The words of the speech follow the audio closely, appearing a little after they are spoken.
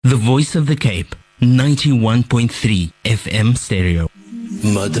The Voice of the Cape, 91.3 FM stereo.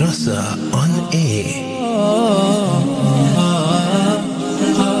 Madrasa on air.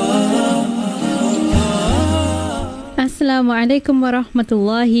 Assalamu alaikum wa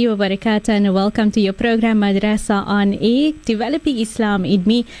rahmatullahi wa barakatuh, and welcome to your program Madrasa on Air, Developing Islam in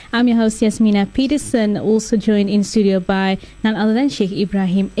Me. I'm your host Yasmina Peterson, also joined in studio by none other than Sheikh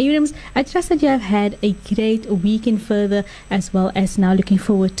Ebrahim. Abrams, I trust that you have had a great weekend further, as well as now looking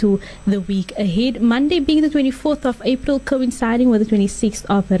forward to the week ahead. Monday being the 24th of April, coinciding with the 26th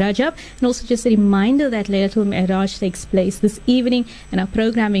of Rajab, and also just a reminder that Laylatul Mi'raj takes place this evening, and our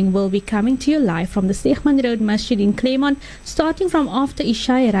programming will be coming to you live from the Sheikh Road Masjid in Claremont, starting from after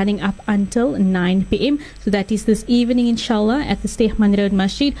Isha, running up until 9 p.m. So that is this evening, inshallah, at the Sheikh Road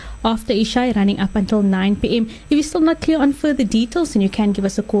Masjid, after Isha, running up until 9 p.m. If you're still not clear on further details, then you can give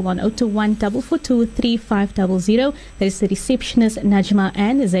us a call on 021 442 3500. That is the receptionist Najma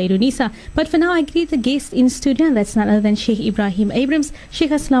and Zaidunisa. But for now, I greet the guest in studio, and that's none other than Sheikh Ebrahim Abrams.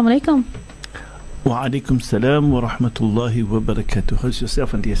 Sheikh, assalamu alaikum. Wa alaikum salam wa rahmatullahi wa barakatuh. How's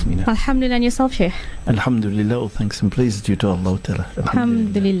yourself and Yasmina? Alhamdulillah, and yourself, Sheikh? Alhamdulillah, all thanks and praise due to Allah Ta'ala.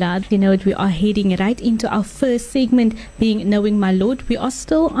 Alhamdulillah. You know, we are heading right into our first segment, being Knowing My Lord. We are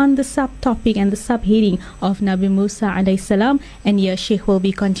still on the subtopic and the subheading of Nabi Musa alayhi salam, and here Sheikh will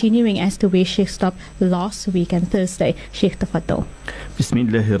be continuing as to where Sheikh stopped last week and Thursday. Sheikh, tafaddal.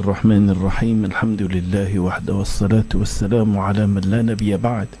 Bismillahir Rahmanir Rahim. Alhamdulillahi wahda wa salatu wa salamu ala man la nabiyya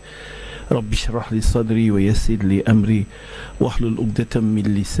ba'd. رب اشرح لي صدري ويسر لي أمري واحلل عقدة من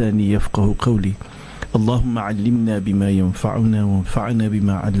لساني يفقه قولي اللهم علمنا بما ينفعنا وانفعنا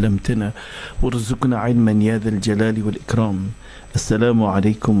بما علمتنا وارزقنا علما يا ذا الجلال والإكرام. Assalamu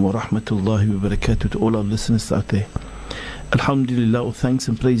alaikum wa rahmatullahi wa barakatuh to all our listeners out there. Alhamdulillah, all thanks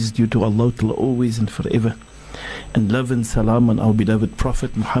and praises due to Allah always and forever. And love and salam on our beloved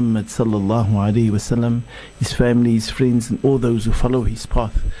Prophet Muhammad sallallahu alaihi wasallam, his family, his friends, and all those who follow his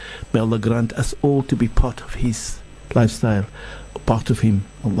path. May Allah grant us all to be part of his lifestyle, part of him.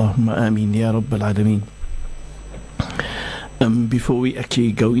 Allahumma ameen ya rabbal alameen. Before we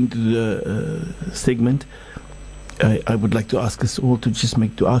actually go into the segment, I would like to ask us all to just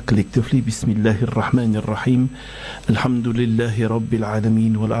make dua collectively. Bismillahir Rahmanir Rahim. Alhamdulillahi Rabbil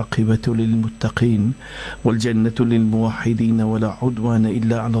Alameen wal aqibatu lil muttaqeen wal jannatu lil muwahhideen wa la udwana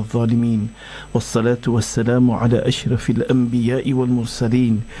illa ala adh-dhalimin was salatu was salamu ala ashrafil anbiya'i wal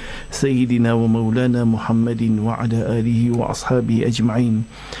mursalin sayyidina wa maulana Muhammadin wa ala alihi wa ashabihi ajma'in.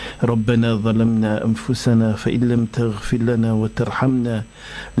 Rabbana zalamna anfusana fa in lam taghfir lana wa tarhamna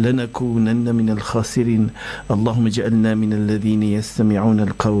lanakunanna min al-khasirin. Allahumma اجعلنا من الذين يستمعون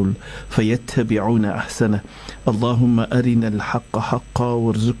القول فيتبعون أحسنه. اللهم أرنا الحق حقا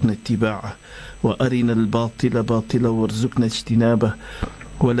وارزقنا اتباعه وأرنا الباطل باطلا وارزقنا اجتنابه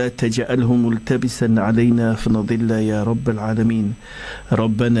ولا تجعله ملتبسا علينا فنضل يا رب العالمين.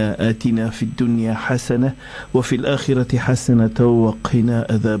 ربنا آتنا في الدنيا حسنة وفي الآخرة حسنة وقنا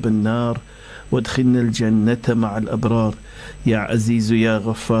عذاب النار وادخلنا الجنة مع الأبرار يا عزيز يا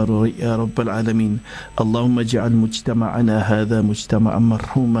غفار يا رب العالمين. اللهم اجعل مجتمعنا هذا مجتمعا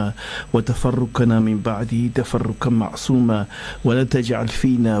مرحوما وتفرقنا من بعده تفرقا معصوما ولا تجعل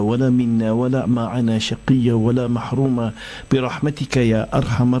فينا ولا منا ولا معنا شقيا ولا محروما برحمتك يا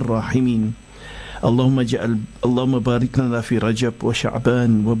أرحم الراحمين. اللهم بارك لنا في رجب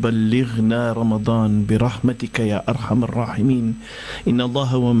وشعبان وبلغنا رمضان برحمتك يا أرحم الراحمين. إن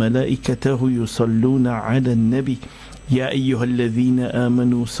الله وملائكته يصلون على النبي يا أيها الذين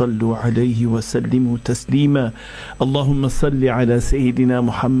آمنوا صلوا عليه وسلموا تسليما. اللهم صل على سيدنا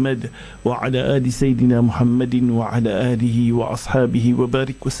محمد وعلى آل سيدنا محمد وعلى آله وأصحابه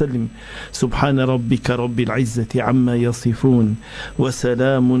وبارك وسلم. سبحان ربك رب العزة عما يصفون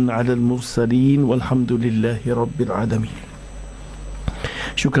وسلام على المرسلين والحمد لله رب العالمين.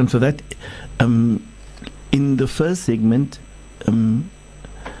 Shukran for that. In the first segment,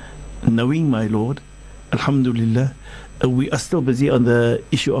 Knowing My Lord, Alhamdulillah, we are still busy on the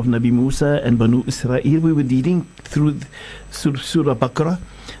issue of Nabi Musa and Banu Israel. We were dealing through Surah Baqarah.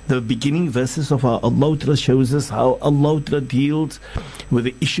 The beginning verses of Allah shows us how Allah deals with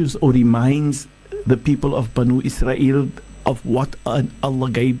the issues or reminds the people of Banu Israel of what Allah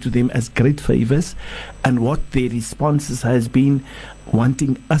gave to them as great favors and what their responses has been,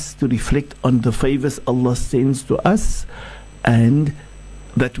 wanting us to reflect on the favors Allah sends to us, and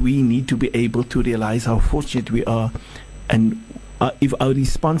that we need to be able to realize how fortunate we are. And if our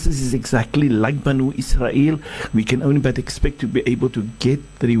responses is exactly like Banu Israel, we can only but expect to be able to get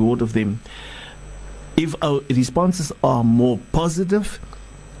the reward of them. If our responses are more positive,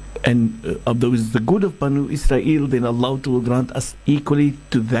 and of those the good of Banu Israel, then Allah will grant us equally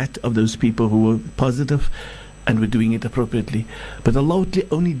to that of those people who were positive and were doing it appropriately. But Allah would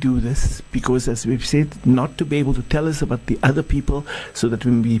only do this because, as we've said, not to be able to tell us about the other people so that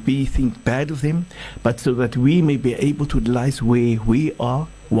when we think bad of them, but so that we may be able to realize where we are,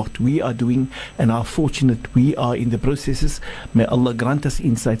 what we are doing, and how fortunate we are in the processes. May Allah grant us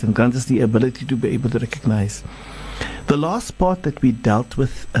insight and grant us the ability to be able to recognize. The last part that we dealt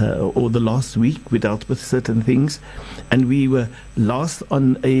with, or the last week, we dealt with certain things, and we were last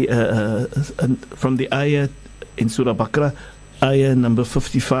on from the ayah in Surah Baqarah, ayah number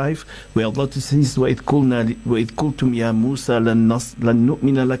 55, where Allah says, وَإِذْ قُلْتُمْ يَا مُوسَى لَن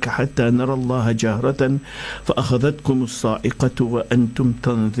نُؤْمِنَ لَكَ حَتَّى نَرَى اللَّهَ جَهْرَةً فَأَخَذَتْكُمُ الصَّاعِقَةُ وَأَنْتُمْ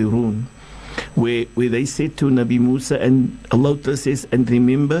تَنْظِرُونَ, where they said to Nabi Musa, and Allah says, and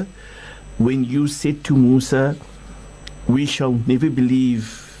remember when you said to Musa, we shall never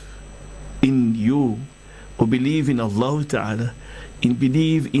believe in you or believe in Allah Ta'ala, and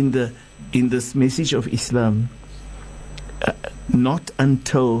believe in this message of Islam, not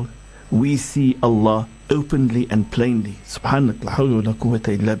until we see Allah openly and plainly. Subhanallah, la hawla wa la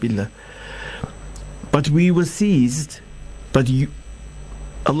quwwata illa billah. But we were seized,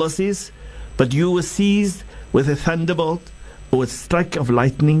 Allah says, but you were seized with a thunderbolt or a strike of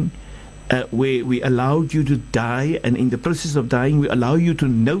lightning, where we allowed you to die, and in the process of dying we allow you to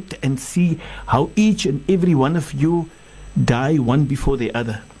note and see how each and every one of you die one before the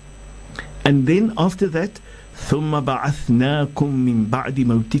other. And then after that, ثُمَّ بَعَثْنَاكُمْ مِنْ بَعْدِ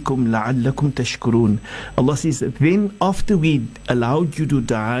مَوْتِكُمْ لَعَلَّكُمْ تَشْكُرُونَ. Allah says that then after we allowed you to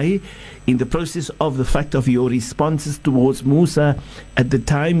die, in the process of the fact of your responses towards Musa at the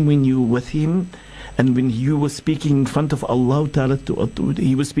time when you were with him, and when you were speaking in front of Allah Ta'ala,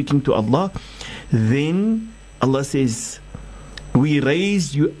 he was speaking to Allah, then Allah says, we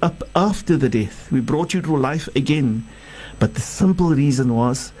raised you up after the death, we brought you to life again. But the simple reason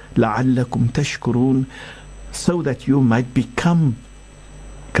was لَعَلَّكُمْ تَشْكُرُونَ, so that you might become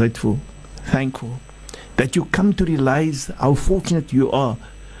grateful, thankful, that you come to realize how fortunate you are,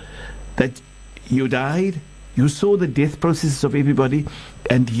 that you died, you saw the death processes of everybody,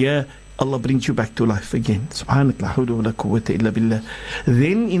 and here Allah brings you back to life again. Subhanallah, la hawla wa la quwwata illa billah.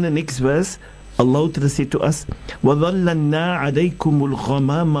 Then in the next verse, Allah said to us, وَظَلَّلْنَا عَلَيْكُمُ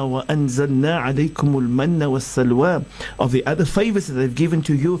الْغَمَامَ وَأَنزَلْنَا عَلَيْكُمُ الْمَنَّ وَالسَّلْوَى. Of the other favors that they've given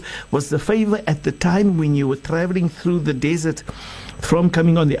to you was the favor at the time when you were traveling through the desert, from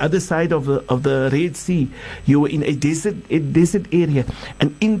coming on the other side of the Red Sea. You were in a desert area,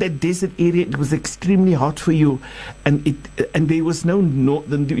 and in that desert area it was extremely hot for you, and there was no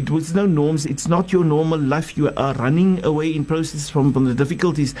norms. It's not your normal life. You are running away in process from the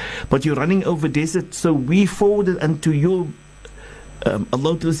difficulties, but you're running over desert. So we forwarded unto you,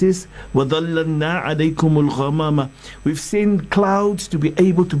 Allah says, وَظَلَّلْنَا عَلَيْكُمُ الْغَمَامَ. We've sent clouds to be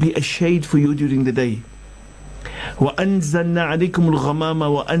able to be a shade for you during the day. وَأَنزَلْنَا عَلَيْكُمُ الْغَمَامَ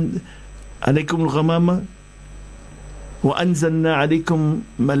وَأَنزَلْنَا عَلَيْكُمْ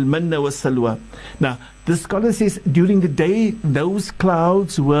الْمَنَّ وَالسَّلْوَى. Now, the scholar says during the day those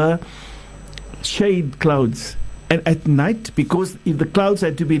clouds were shade clouds, and at night, because if the clouds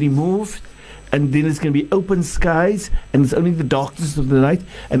had to be removed, and then it's going to be open skies, and it's only the darkness of the night,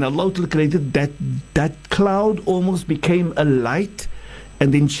 and Allah created that cloud almost became a light,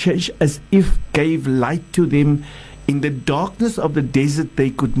 and then as if gave light to them. In the darkness of the desert they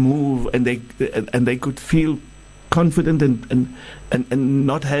could move, and they could feel confident and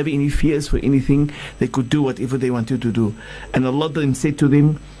not have any fears for anything. They could do whatever they wanted to do. And Allah then said to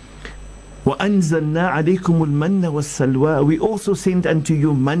them, وَأَنزَلْنَا عَلَيْكُمُ الْمَنَّ وَالسَّلْوَى. We also sent unto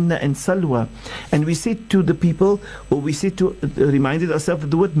you manna and salwa. And we said to the people, or we said to reminded ourselves that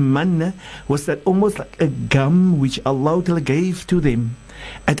the word manna was that almost like a gum which Allah gave to them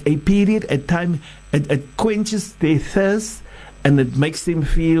at a period, at time, it quenches their thirst, and it makes them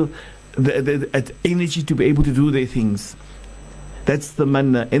feel the energy to be able to do their things. That's the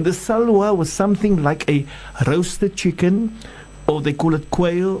manna. And the salwa was something like a roasted chicken, or they call it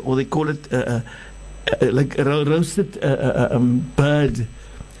quail, or they call it like a roasted bird.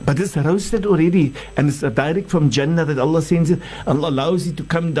 But it's roasted already, and it's direct from Jannah that Allah sends it. Allah allows it to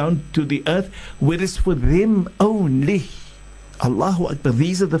come down to the earth, whereas for them only. Allahu Akbar.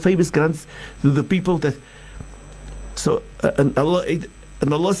 These are the famous grants to the people that. So and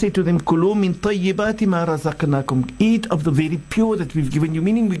Allah said to them, "Kulu min tayyibati ma razaqnakum." Eat of the very pure that we've given you.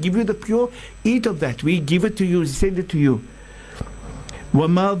 Meaning, we give you the pure. Eat of that. We give it to you. Send it to you.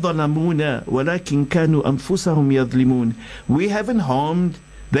 وَمَا ظَلَمُونَا وَلَكِنْ كَانُوا أَنفُسَهُمْ يَظْلِمُونَ. We haven't harmed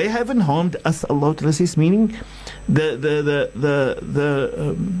They haven't harmed us, Allah Ta'ala says, meaning the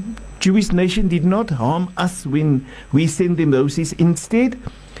Jewish nation did not harm us when we send them those things. Instead,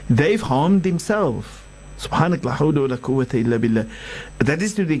 they've harmed themselves. Subhanak la hawla wa la quwwata illa billah. That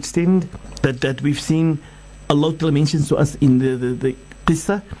is to the extent that we've seen Allah Ta'ala mentions to us in the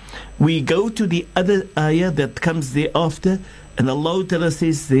qissa. We go to the other ayah that comes thereafter, and Allah Ta'ala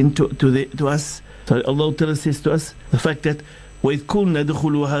says then to us, sorry, Allah Ta'ala says to us the fact that وَإِذْ كُنَّا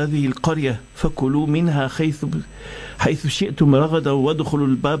ادْخُلُوا هَذِهِ الْقَرْيَةَ فَكُلُوا مِنْهَا حَيْثُ شِئْتُمْ رَغَدًا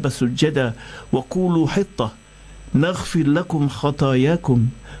وَادْخُلُوا الْبَابَ سُجَّدًا وَقُولُوا حِطَّةٌ نَغْفِرْ لَكُمْ خَطَايَاكُمْ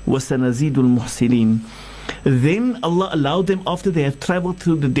وَسَنَزِيدُ الْمُحْسِنِينَ. Then Allah allowed them, after they have traveled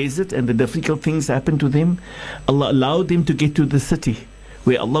through the desert and the difficult things happened to them, Allah allowed them to get to the city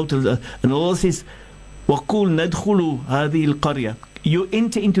where Allah and Allah says, وَقُولْ نَدْخُلُوا هَذِهِ الْقَرْيَةَ. You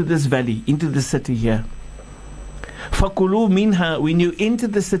enter into this valley, into the city here. فَكُلُوا مِنْهَا. When you enter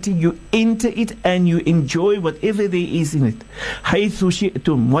the city, you enter it and you enjoy whatever there is in it. حَيْثُ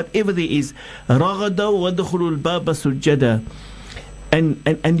شِئْتُمْ. Whatever there is. رَغَدَا وَادْخُلُوا الْبَابَ سُجَّدًا.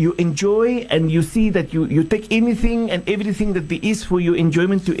 And you enjoy, and you see that you take anything and everything that there is for your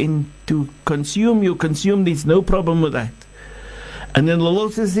enjoyment to consume, you consume. There's no problem with that. And then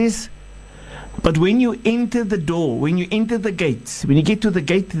Allah says this, but when you enter the door, when you enter the gates, when you get to the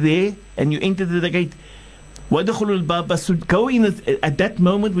gate there and you enter the gate, وَدَخُلُوا الْبَابَ سُجْدًا. Go in at that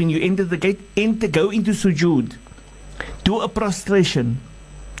moment when you enter the gate, go into sujood, do a prostration,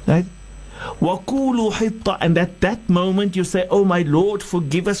 right? وَقُولُوا حِطَّةٌ. And at that moment you say, oh my Lord,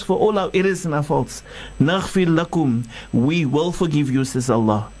 forgive us for all our errors and our faults. نَغْفِرْ لَكُمْ. We will forgive you, says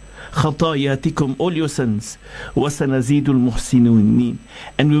Allah. خَطَايَاتِكُمْ. All your sins. وَسَنَزِيدُ الْمُحْسِنِينَ.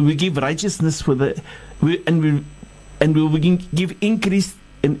 And we will give righteousness and we will give increase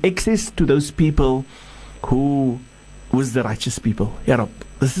and access to those people who was the righteous people. Ya Rab.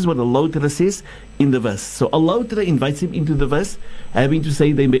 This is what Allah Ta'ala says in the verse. So Allah Ta'ala invites him into the verse, having to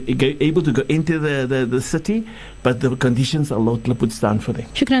say they may be able to go into the city, but the conditions Allah Ta'ala puts down for them.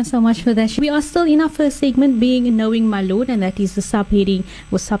 Shukran so much for that. We are still in our first segment, being Knowing My Lord, and that is the subheading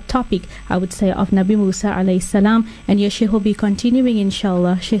or subtopic, I would say, of Nabi Musa alayhi salam. And your Sheikh will be continuing,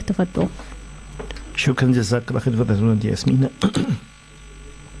 inshallah. Sheikh, tafaddal. Shukran, jazakallah khair for that one, Yasmina.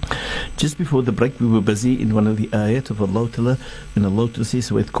 Just before the break, we were busy in one of the ayat of Allah Ta'ala, when Allah Ta'ala says,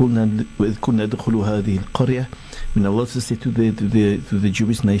 وَإِذْ كُنَّا ادْخُلُوا هَذِهِ الْقَرْيَةَ. When Allah Ta'ala said to the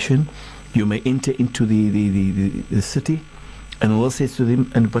Jewish nation, you may enter into the city, and Allah says to them,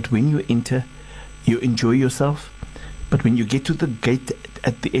 but when you enter, you enjoy yourself, but when you get to the gate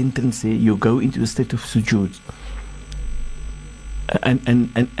at the entrance there, you go into a state of sujood.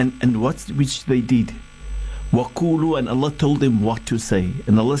 And what which they did. وَقُولُوا. And Allah told them what to say.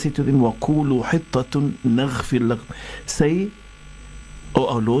 And Allah said to them, وَقُولُوا حِطَّةٌ نَغْفِرْ لَكُمْ. Say, oh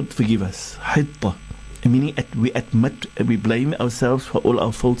our Lord, forgive us. حِطَّة. Meaning we admit, we blame ourselves for all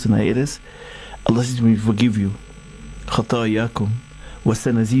our faults and our errors. Allah says, we forgive you. خَطَايَاكُمْ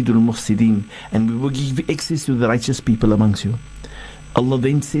وَسَنَزِيدُ الْمُفْسِدِينَ. And we will give access to the righteous people amongst you. Allah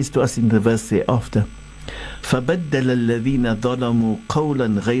then says to us in the verse thereafter, فَبَدَّلَ الَّذِينَ ظَلَمُوا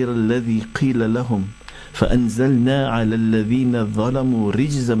قَوْلًا غَيْرَ الَّذِي قِيلَ لَهُمْ فأنزلنا على الذين ظلموا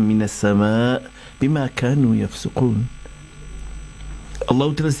رجزا من السماء بما كانوا يفسقون.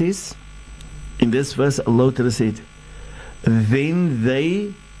 Allah Ta'ala says, in this verse, Allah Ta'ala said, then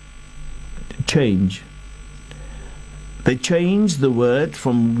they change. They change the word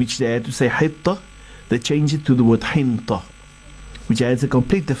from which they had to say hitta, they change it to the word hinta, which has a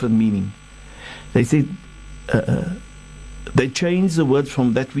complete different meaning. They said, they changed the word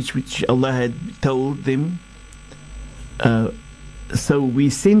from that which Allah had told them. So we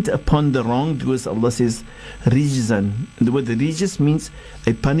sent upon the wrongdoers, Allah says, rijzan. The word rijz means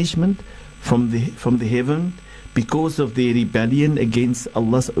a punishment from the heaven because of their rebellion against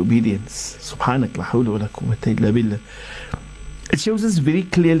Allah's obedience. Subhanak la hawla wa la quwwata illa billah. It shows us very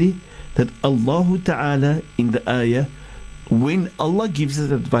clearly that Allah Ta'ala in the ayah, when Allah gives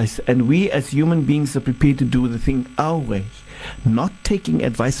us advice and we as human beings are prepared to do the thing our way, not taking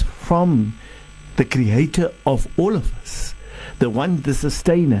advice from the creator of all of us, the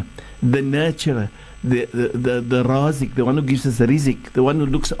sustainer, the nurturer, the razik, the one who gives us the rizq, the one who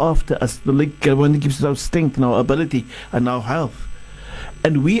looks after us, the one who gives us our strength and our ability and our health.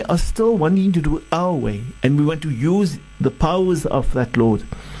 And we are still wanting to do it our way, and we want to use the powers of that Lord.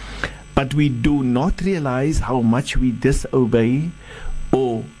 But we do not realize how much we disobey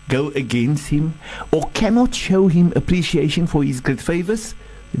or go against him or cannot show him appreciation for his great favors.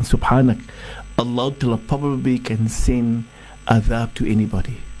 Then subhanak, Allah probably can send adhab to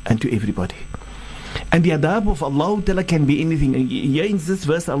anybody and to everybody. And the adab of Allah Ta'ala can be anything. Here in this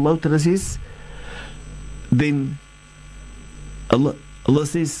verse, Allah Ta'ala says, then Allah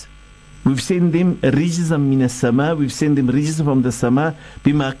says, we've sent them rijzan min as-sama, we've sent them rijzan from the sama,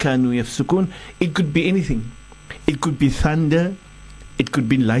 bima kanu yafsukun. It could be anything. It could be thunder, it could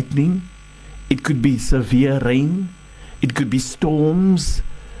be lightning, it could be severe rain, it could be storms,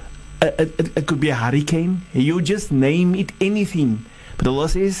 it could be a hurricane. You just name it, anything. But Allah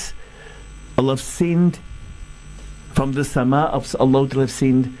says, Allah sent from the sama of Allah to have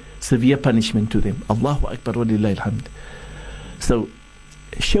sent severe punishment to them. Allahu Akbar wa lillahi alhamd. So,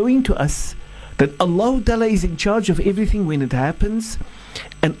 showing to us that Allah Ta'ala is in charge of everything when it happens,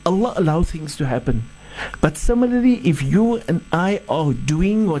 and Allah allows things to happen. But similarly, if you and I are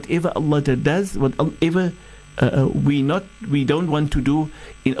doing whatever Allah does, whatever we don't want to do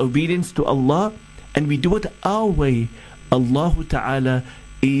in obedience to Allah, and we do it our way, Allah Ta'ala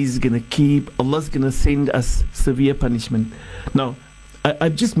is going to Allah's going to send us severe punishment. Now,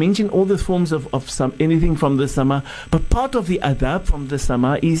 I've just mentioned all the forms of anything from the sama, but part of the adab from the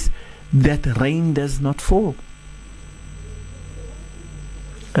sama is that rain does not fall.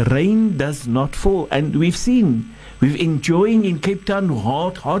 Rain does not fall, and we're enjoying in Cape Town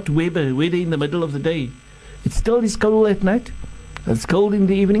hot weather in the middle of the day. It still is cold at night, it's cold in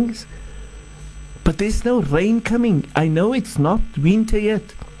the evenings, but there's no rain coming. I know it's not winter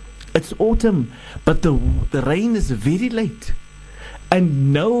yet, it's autumn, but the rain is very late,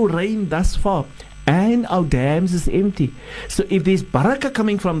 and no rain thus far, and our dams is empty. So if there's barakah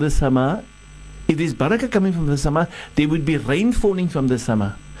coming from the sama, there would be rain falling from the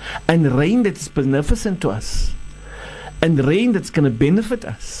sama, and rain that's beneficent to us, and rain that's going to benefit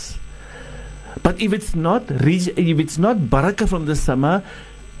us. But if it's not barakah from the sama,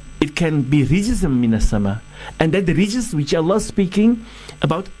 it can be rijzam min as-sama, and that the rijz which Allah is speaking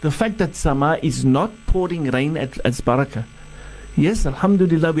about, the fact that sama is not pouring rain as barakah. Yes,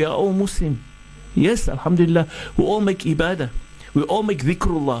 alhamdulillah, we are all Muslim. Yes, alhamdulillah, we all make ibadah, we all make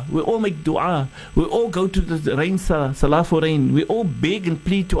dhikrullah, we all make dua, we all go to the rain salah for rain, we all beg and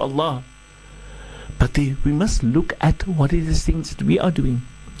plead to Allah. But we must look at what are the things that we are doing.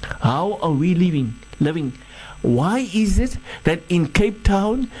 How are we living? Why is it that in Cape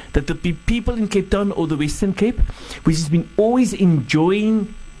Town, that the people in Cape Town or the Western Cape, which has been always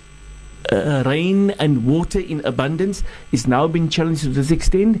enjoying rain and water in abundance, is now being challenged to this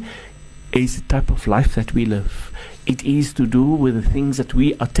extent, is the type of life that we live. It is to do with the things that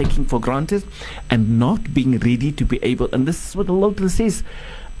we are taking for granted and not being ready to be able. And this is what Allah says.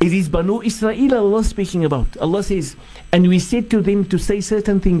 It is Banu Israel Allah speaking about. Allah says, and we said to them to say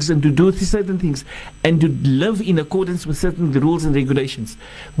certain things and to do certain things and to live in accordance with certain rules and regulations.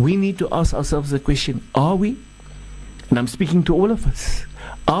 We need to ask ourselves the question, are we? And I'm speaking to all of us.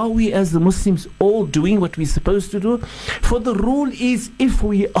 Are we as the Muslims all doing what we're supposed to do? For the rule is, if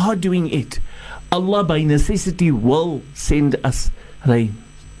we are doing it, Allah by necessity will send us rain.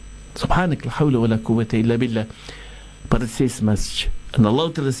 Subhanak la hawla wa la quwwata illa billah. But it says masj. And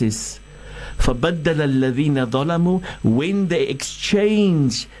Allah Ta'ala says, فَبَدَّلَ الَّذِينَ ظَلَمُوا, when they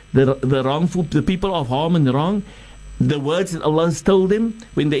exchange the wrongful, the people of harm and wrong, the words that Allah has told them,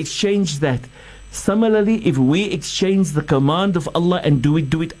 when they exchange that. Similarly, if we exchange the command of Allah and do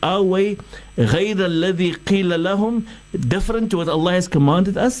it our way, غَيْرَ الَّذِي قِيلَ لَهُمْ, different to what Allah has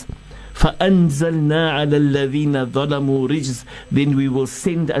commanded us, فَأَنزَلْنَا عَلَى الَّذِينَ ظَلَمُوا رِجْزٍ, then we will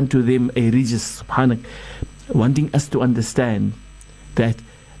send unto them a rijz. Subhanak. Wanting us to understand that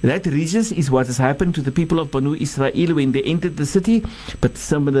rijz is what has happened to the people of Banu Israel when they entered the city, but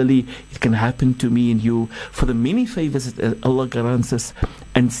similarly it can happen to me and you for the many favors that Allah grants us,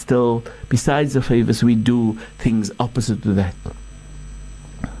 and still besides the favors we do things opposite to that.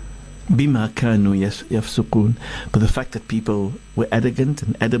 Bima kanu yafsukun, but the fact that people were arrogant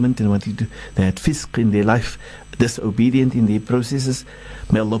and adamant and wanted to, they had fisq in their life, disobedient in their processes.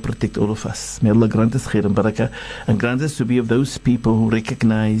 May Allah protect all of us. May Allah grant us khair and barakah, and grant us to be of those people who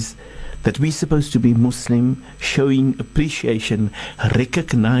recognize that we're supposed to be Muslim, showing appreciation,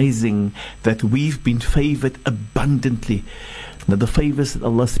 recognizing that we've been favored abundantly. Now the favors that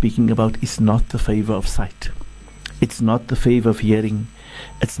Allah is speaking about is not the favor of sight. It's not the favor of hearing.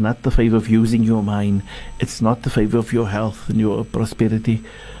 It's not the favor of using your mind. It's not the favor of your health and your prosperity.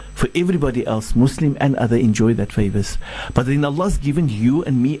 For everybody else, Muslim and other, enjoy that favors. But then Allah has given you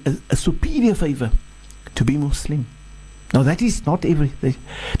and me a superior favor, to be Muslim. Now that is not everything.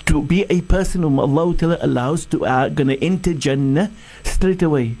 To be a person whom Allah Ta'ala allows to going to enter Jannah straight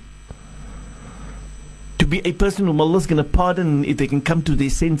away. To be a person whom Allah is going to pardon if they can come to their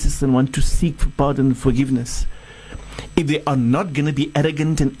senses and want to seek for pardon and forgiveness. if they are not going to be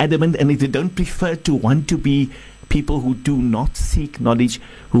arrogant and adamant, and if they don't prefer to want to be people who do not seek knowledge,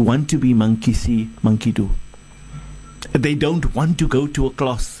 who want to be monkey see, monkey do. They don't want to go to a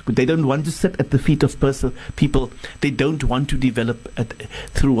class, but they don't want to sit at the feet of people. They don't want to develop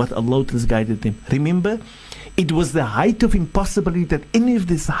through what Allah has guided them. Remember, it was the height of impossibility that any of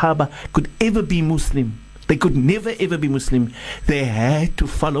the Sahaba could ever be Muslim. They could never ever be Muslim. They had to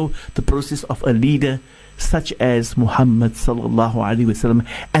follow the process of a leader such as Muhammad sallallahu alaihi wasallam,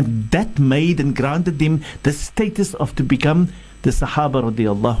 and that made and granted them the status of to become the Sahaba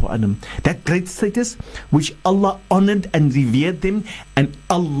radiallahu anhum. That great status which Allah honored and revered them, and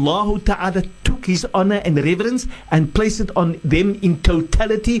Allah Ta'ala took His honor and reverence and placed it on them in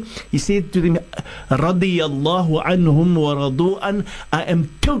totality. He said to them, radiyallahu anhum wa radu'an, I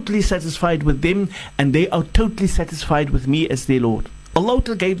am totally satisfied with them and they are totally satisfied with me as their Lord. Allah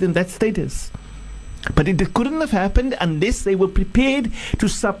Ta'ala gave them that status. But it couldn't have happened unless they were prepared to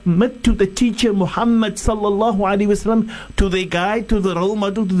submit to the teacher Muhammad sallallahu alaihi wasallam, to their guide, to the role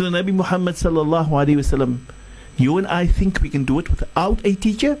model, to the Nabi Muhammad sallallahu alaihi wasallam. You and I think we can do it without a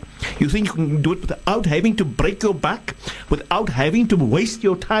teacher? You think you can do it without having to break your back, without having to waste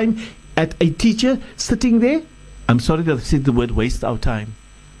your time at a teacher sitting there? I'm sorry that I said the word waste our time.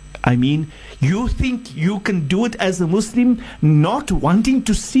 I mean, you think you can do it as a Muslim, not wanting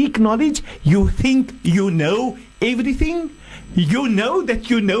to seek knowledge? You think you know everything? You know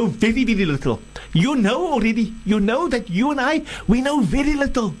that you know very, very little. You know already. You know that you and I, we know very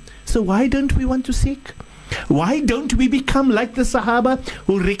little. So why don't we want to seek? Why don't we become like the Sahaba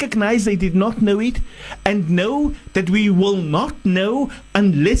who recognize they did not know it and know that we will not know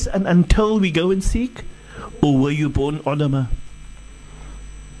unless and until we go and seek? Or were you born ulama?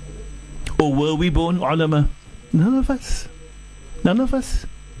 Or were we born ulama? None of us. None of us.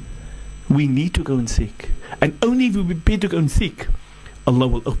 We need to go and seek. And only if we prepare to go and seek, Allah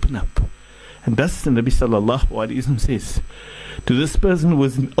will open up. And thus the Nabi sallallahu alayhi wa sallam says to this person who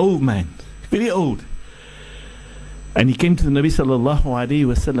was an old man, very old. And he came to the Nabi sallallahu alayhi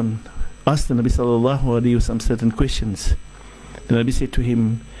wa sallam, asked the Nabi sallallahu alayhi wa sallam certain questions. The Nabi said to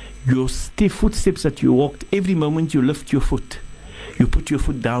him, your stiff footsteps that you walked, every moment you lift your foot, you put your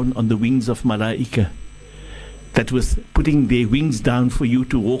foot down on the wings of malaika that was putting their wings down for you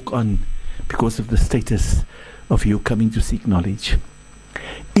to walk on because of the status of you coming to seek knowledge.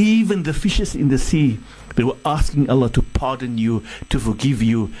 Even the fishes in the sea, they were asking Allah to pardon you, to forgive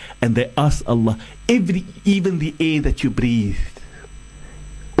you, and they asked Allah, even the air that you breathed,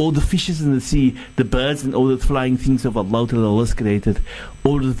 all the fishes in the sea, the birds and all the flying things of Allah that Allah has created,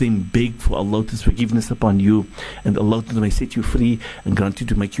 all of them beg for Allah's forgiveness upon you, and Allah may set you free and grant you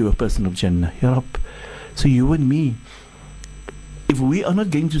to make you a person of Jannah. Ya Rab. So you and me, if we are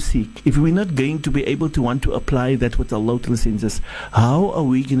not going to seek, if we're not going to be able to want to apply that what Allah sends us, how are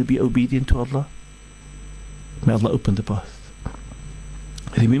we going to be obedient to Allah? May Allah open the path.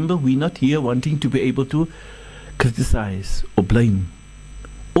 Remember, we're not here wanting to be able to criticize or blame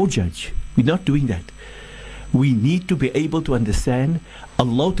or judge. We're not doing that. We need to be able to understand.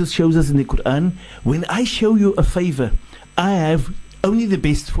 Allah shows us in the Quran, when I show you a favor, I have only the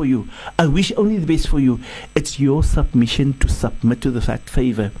best for you. I wish only the best for you. It's your submission to submit to the fact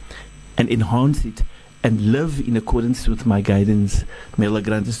favor and enhance it and live in accordance with my guidance. May Allah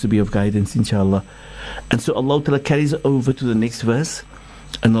grant us to be of guidance, inshallah. And so Allah Ta'ala carries over to the next verse.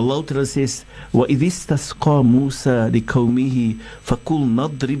 And Allah Ta'ala says, وَإِذِ اسْتَسْقَى مُوسَى لِقَوْمِهِ فَقُلْ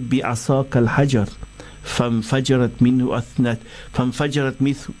نَضْرِبْ بِعَصَاكَ الْحَجَرَ فانفجرت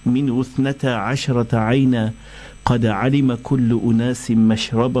منه اثنتا عشرة عينا قد علم كل أناس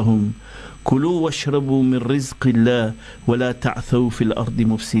مشربهم كلوا واشربوا من رزق الله ولا تعثوا في الأرض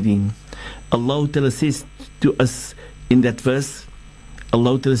مفسدين. Allah Ta'ala says to us in that verse,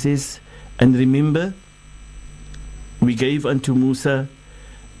 Allah Ta'ala says, and remember, we gave unto Musa,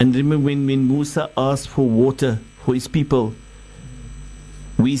 and remember when Musa asked for water for his people,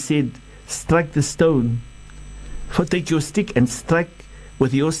 we said, strike the stone. Take your stick and strike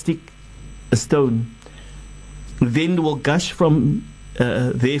with your stick a stone. Then will gush from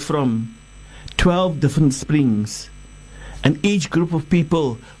therefrom 12 different springs, and each group of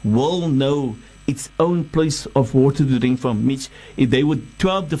people will know its own place of water to drink from. Which, if they were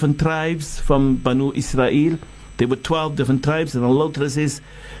 12 different tribes from Banu Israel, there were 12 different tribes, and Allah says,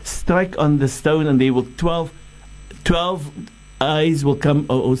 strike on the stone, and there will 12 eyes will come,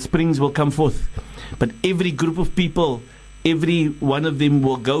 or springs will come forth. But every group of people, every one of them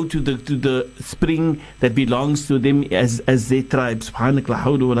will go to the spring that belongs to them as their tribe. Subhanak la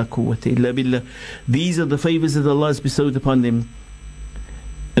hawla wa la quwwata illa billah. These are the favors that Allah has bestowed upon them.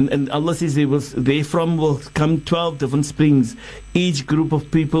 And Allah says therefrom will come 12 different springs. Each group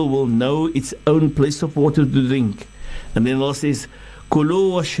of people will know its own place of water to drink. And then Allah says,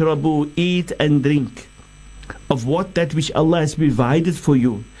 Kulu washrabu, eat and drink of that which Allah has provided for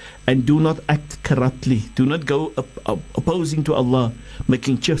you, and do not act corruptly. Do not go opposing to Allah,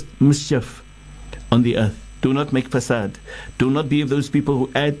 making mischief on the earth. Do not make fasad. Do not be of those people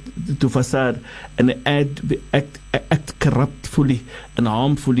who add to fasad and act corruptfully and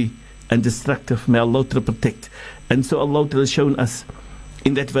harmfully and destructive. May Allah protect. And so Allah has shown us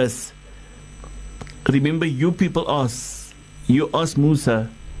in that verse. Remember, you asked Musa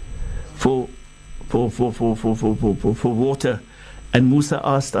for water, and Musa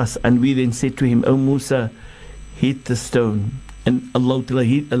asked us, and we then said to him, "O Musa, hit the stone." And Allah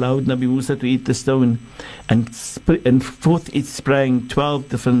allowed Nabi Musa to eat the stone, and forth it sprang 12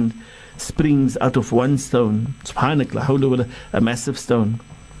 different springs out of one stone. Subhanallah, a massive stone.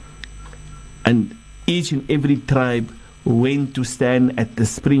 And each and every tribe went to stand at the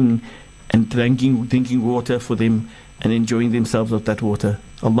spring and drinking water for them and enjoying themselves of that water.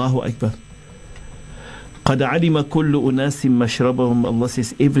 Allahu Akbar. قَدْ عَلِمَ كُلُّ أُنَاسٍ مَشْرَبَهُمْ. Allah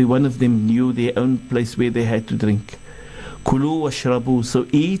says every one of them knew their own place where they had to drink. Kulu washrabu, so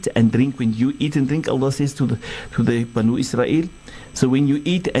eat and drink. When you eat and drink, Allah says to the Banu Israel, so when you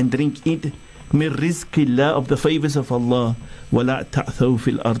eat and drink, eat min rizqillah, of the favors of Allah. وَلَا تَعْثَوْا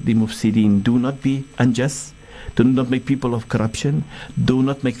فِي الْأَرْضِ مُفْسِدِينَ. Do not be unjust. Do not make people of corruption. Do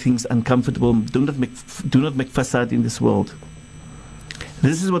not make things uncomfortable. Do not make fasad in this world.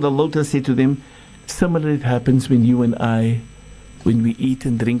 This is what Allah said to them. Similarly, it happens when you and I, when we eat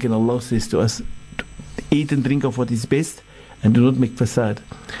and drink, and Allah says to us, eat and drink of what is best, and do not make fasad.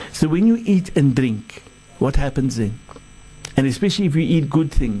 So when you eat and drink, what happens then? And especially if you eat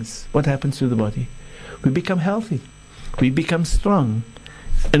good things, what happens to the body? We become healthy. We become strong.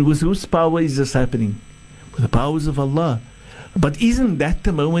 And with whose power is this happening? With the powers of Allah. But isn't that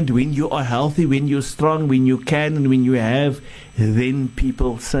the moment when you are healthy, when you're strong, when you can and when you have, then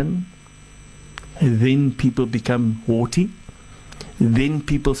people sin? Then people become haughty? Then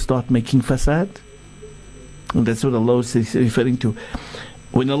people start making fasad? And that's what Allah is referring to.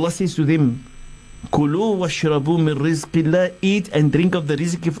 When Allah says to them, Kulu washrabu min rizqillah, eat and drink of the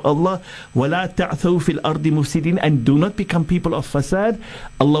rizq of Allah, wala ta'thaw fil ardi mufsidin, and do not become people of fasad.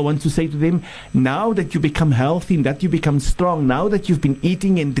 Allah wants to say to them, now that you become healthy, that you become strong, now that you've been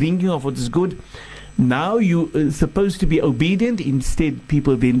eating and drinking of what is good, now you are supposed to be obedient. Instead,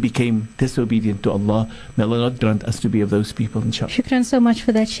 people then became disobedient to Allah. May Allah not grant us to be of those people, inshallah. Shukran so much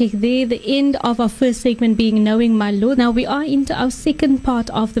for that, Sheikh. There, the end of our first segment being Knowing My Lord. Now we are into our second part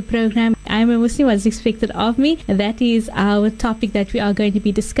of the program. I am a Muslim, as expected of me. That is our topic that we are going to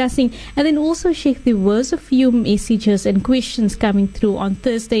be discussing. And then also, Sheikh, there was a few messages and questions coming through on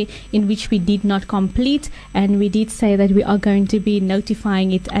Thursday in which we did not complete. And we did say that we are going to be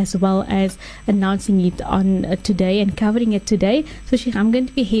notifying it as well as announcing it on today and covering it today. So Sheikh, I'm going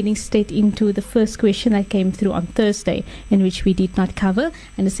to be heading straight into the first question that came through on Thursday, in which we did not cover.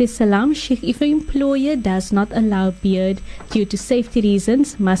 And it says, Salam Sheikh, if an employer does not allow beard due to safety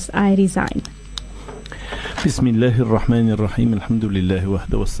reasons, must I resign? Bismillahir Rahmanir Rahim. Alhamdulillah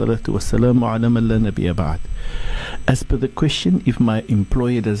wahda wassalatu wassalamu ala man la nabiyya ba'd. As per the question, if my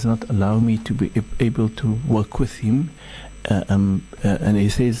employer does not allow me to be able to work with him, and he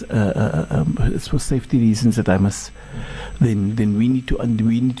says it's for safety reasons that I must, then we need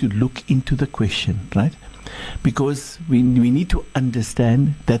to look into the question, right? Because we need to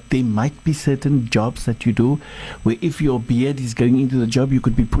understand that there might be certain jobs that you do where if your beard is going into the job, you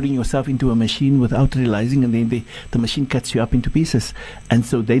could be putting yourself into a machine without realizing, and then the machine cuts you up into pieces. And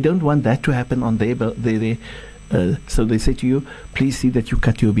so they don't want that to happen on their so they say to you, please see that you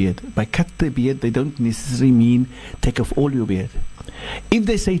cut your beard. By cut the beard, they don't necessarily mean take off all your beard. If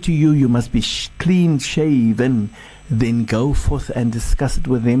they say to you, you must be clean shaven, then go forth and discuss it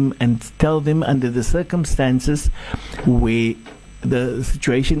with them and tell them under the circumstances where the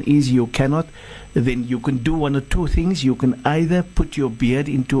situation is you cannot, then you can do one or two things. You can either put your beard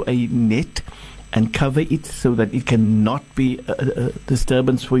into a net and cover it so that it cannot be a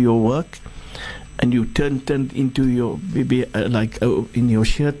disturbance for your work, and you turn into your in your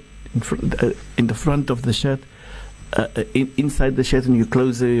shirt, in the front of the shirt, inside the shirt, and you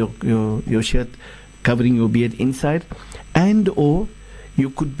close your shirt, covering your beard inside. And or you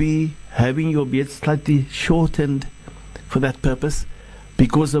could be having your beard slightly shortened for that purpose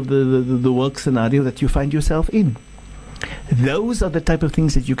because of the work scenario that you find yourself in. Those are the type of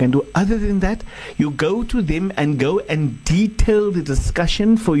things that you can do. Other than that, you go to them and go and detail the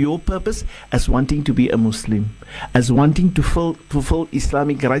discussion for your purpose as wanting to be a Muslim, as wanting to fulfill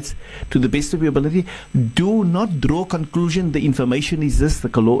Islamic rights to the best of your ability. Do not draw conclusion, the information is this, the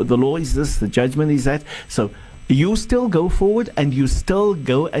law is this, the judgment is that. So you still go forward and you still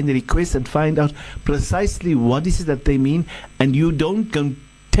go and request and find out precisely what is it that they mean, and you don't go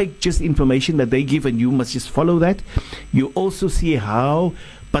take just information that they give and you must just follow that. You also see how,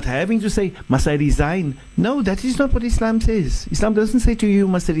 but having to say, must I resign? No, that is not what Islam says. Islam doesn't say to you,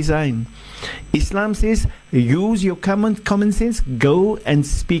 must resign. Islam says, use your common sense, go and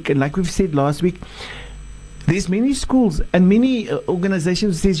speak. And like we've said last week, there's many schools and many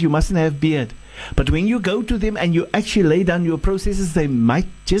organizations says you mustn't have beard. But when you go to them and you actually lay down your processes, they might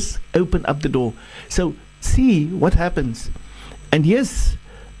just open up the door. So see what happens. And yes,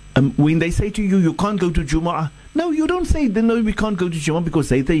 when they say to you, you can't go to Jumu'ah. No, you don't say, no, we can't go to Jumu'ah because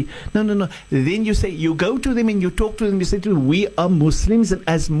they no. Then you say, you go to them and you talk to them, you say to them, we are Muslims, and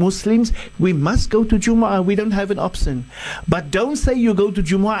as Muslims, we must go to Jumu'ah. We don't have an option. But don't say you go to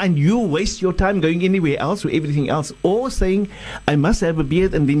Jumu'ah and you waste your time going anywhere else or everything else, or saying, I must have a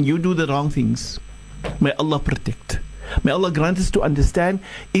beard, and then you do the wrong things. May Allah protect. May Allah grant us to understand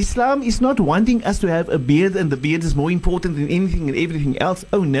Islam is not wanting us to have a beard and the beard is more important than anything and everything else.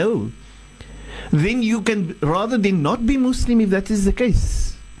 Oh no. Then you can rather than not be Muslim if that is the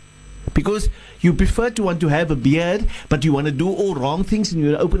case. Because you prefer to want to have a beard, but you want to do all wrong things and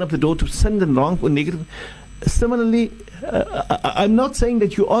you open up the door to sin and wrong or negative. Similarly, I'm not saying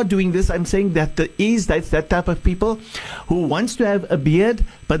that you are doing this. I'm saying that that's that type of people who wants to have a beard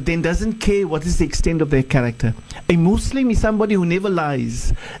but then doesn't care what is the extent of their character. A Muslim is somebody who never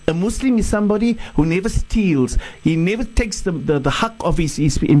lies. A Muslim is somebody who never steals. He never takes the haqq of his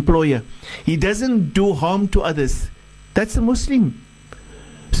employer. He doesn't do harm to others. That's a Muslim.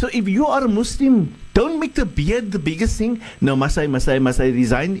 So if you are a Muslim, don't make the beard the biggest thing. No, must I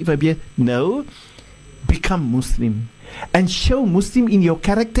resign if I beard? No. Become Muslim and show Muslim in your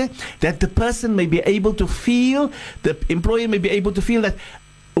character, that the person may be able to feel, the employer may be able to feel that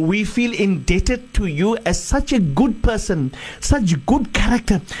we feel indebted to you as such a good person, such good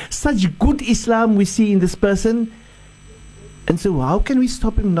character, such good Islam we see in this person. And so how can we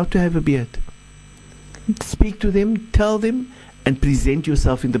stop him not to have a beard? Speak to them, tell them, and present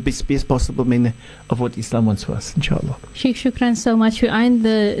yourself in the best possible manner of what Islam wants for us, inshallah. Sheikh, shukran so much. We are in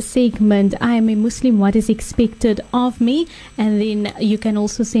the segment, I am a Muslim, what is expected of me? And then you can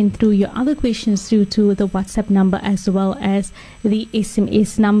also send through your other questions through to the WhatsApp number as well as the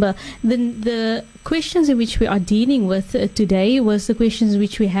SMS number. The questions in which we are dealing with today was the questions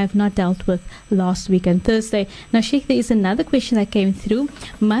which we have not dealt with last week and Thursday. Now, Sheikh, there is another question that came through.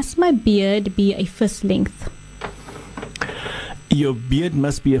 Must my beard be a fist length? Your beard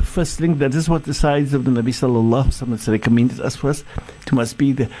must be a first length. That is what the sides of the Nabi Sallallahu Alaihi Wasallam recommended us for us. It must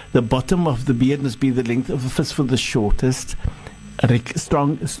be the bottom of the beard must be the length of a fist for the shortest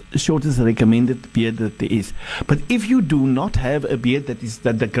recommended beard that there is. But if you do not have a beard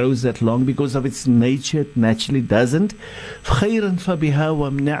that grows that long because of its nature, it naturally doesn't. خَيْرًا فَبِهَا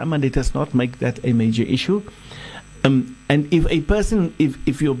وَمْنَعْمًا. Let us not make that a major issue. And if a person,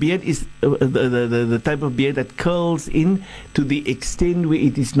 if your beard is the type of beard that curls in to the extent where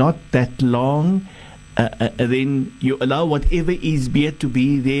it is not that long, then you allow whatever is beard to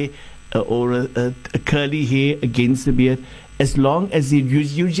be there, or a curly hair against the beard, as long as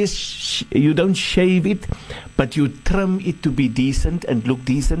you don't shave it, but you trim it to be decent and look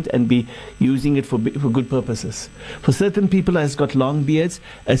decent and be using it for good purposes. For certain people has got long beards,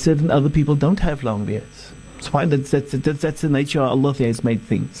 certain other people don't have long beards. It's fine. That's the nature Allah has made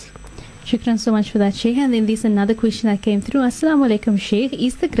things. Shukran so much for that, Sheikh. And then there's another question that came through. Assalamu alaikum, Sheikh.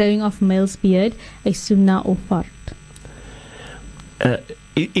 Is the growing of male's beard a sunnah or fard?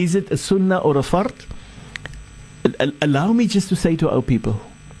 Is it a sunnah or a fard? Allow me just to say to our people,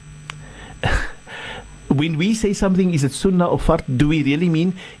 when we say something, is it sunnah or fard, do we really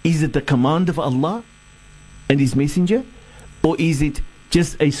mean, is it the command of Allah and His Messenger? Or is it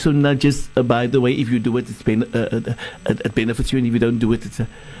just a sunnah, just by the way, if you do it, it benefits you, and if you don't do it, it's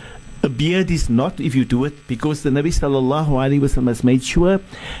a beard is not if you do it, because the Nabi Sallallahu Alaihi Wasallam has made sure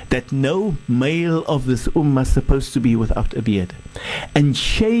that no male of this ummah is supposed to be without a beard. And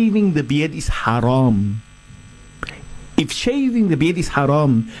shaving the beard is haram. If shaving the beard is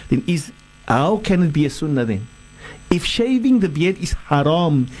haram, then how can it be a sunnah then? If shaving the beard is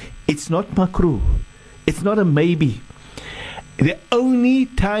haram, it's not makruh. It's not a maybe. The only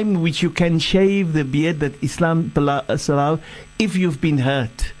time which you can shave the beard that Islam allows, if you've been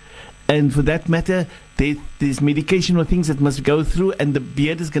hurt, and for that matter, there's medication or things that must go through, and the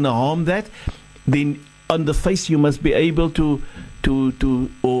beard is going to harm that, then on the face you must be able to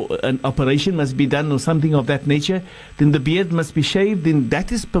or an operation must be done or something of that nature, then the beard must be shaved, then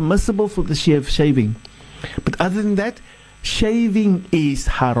that is permissible for the shaving. But other than that, shaving is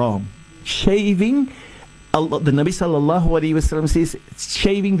haram. Shaving, the Nabi sallallahu alaihi wasallam says,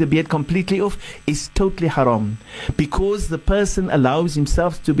 shaving the beard completely off is totally haram, because the person allows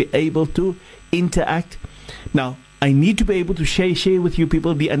himself to be able to interact. Now, I need to be able to share with you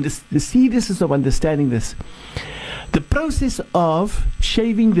people the seriousness of understanding this. The process of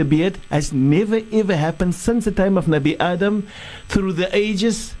shaving the beard has never ever happened since the time of Nabi Adam through the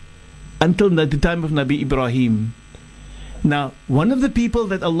ages until the time of Nabi Ebrahim. Now, one of the people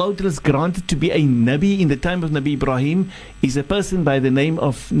that Allah has granted to be a Nabi in the time of Nabi Ebrahim is a person by the name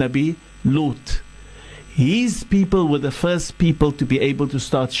of Nabi Lut. His people were the first people to be able to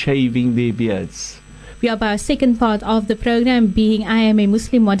start shaving their beards. We are by our second part of the program, being I am a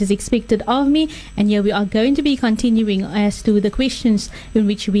Muslim, what is expected of me? And here we are going to be continuing as to the questions in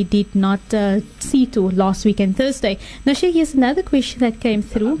which we did not see to last week and Thursday. Now, Sheikh, here's another question that came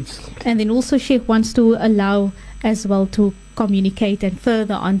through. And then also Sheikh wants to allow as well to communicate and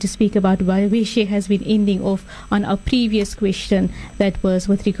further on to speak about where Sheikh has been ending off on our previous question that was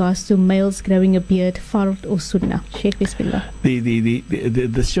with regards to males growing a beard, fard or sunnah. Sheikh, bismillah.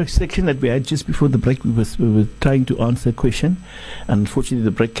 The section that we had just before the break, we were trying to answer a question. Unfortunately,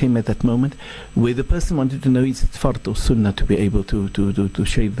 the break came at that moment where the person wanted to know is it fard or sunnah to be able to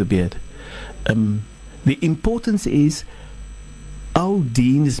shave the beard. The importance is our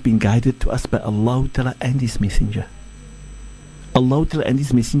deen has been guided to us by Allah Ta'ala and His Messenger. Allah Ta'ala and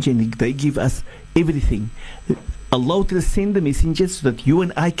His Messenger, and they give us everything. Allah Ta'ala send the messengers so that you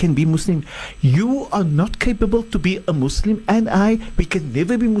and I can be Muslim. You are not capable to be a Muslim, and we can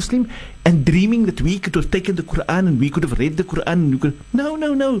never be Muslim, and dreaming that we could have taken the Quran and we could have read the Quran. And we could, no.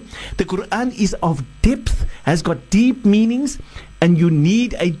 The Quran is of depth, has got deep meanings, and you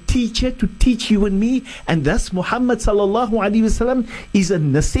need a teacher to teach you and me. And thus Muhammad sallallahu alaihi wasallam is a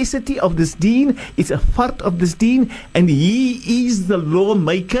necessity of this deen. It's a part of this deen, and he is the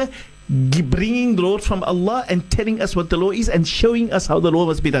lawmaker, bringing the law from Allah and telling us what the law is and showing us how the law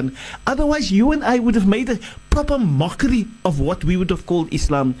must be done. Otherwise, you and I would have made a proper mockery of what we would have called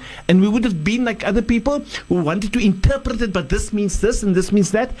Islam, and we would have been like other people who wanted to interpret it, but this means this and this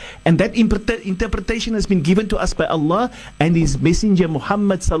means that, and that interpretation has been given to us by Allah and His Messenger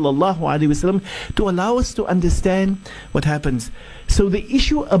Muhammad sallallahu alaihi wasallam to allow us to understand what happens. So the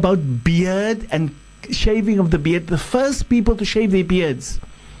issue about beard and shaving of the beard, the first people to shave their beards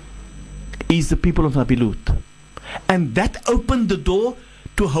is the people of Nabi Lut. And that opened the door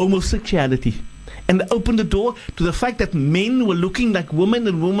to homosexuality. And opened the door to the fact that men were looking like women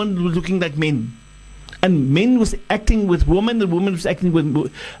and women were looking like men. And men was acting with women and women was acting with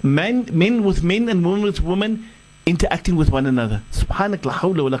men with men and women with women interacting with one another. Subhanak la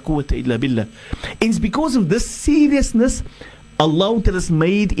hawla wa la quwwata illa billah. And it's because of this seriousness, Allah has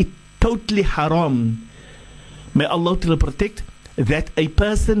made it totally haram. May Allah protect that a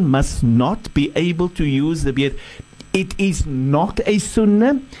person must not be able to use the beard. It is not a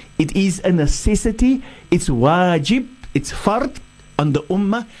sunnah, it is a necessity, it's wajib, it's fard on the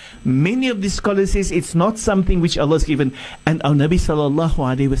ummah. Many of the scholars says it's not something which Allah has given. And our Nabi sallallahu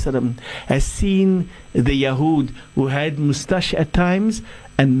alaihi wasallam has seen the Yahud who had mustache at times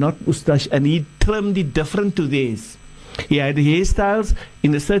and not mustache, and he trimmed it different to theirs. He had hairstyles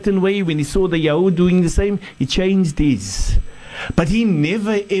in a certain way. When he saw the Yahud doing the same, he changed his. But he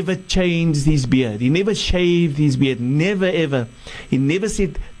never ever changed his beard. He never shaved his beard. Never ever. He never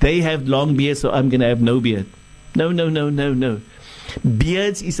said, they have long beards, so I'm going to have no beard. No.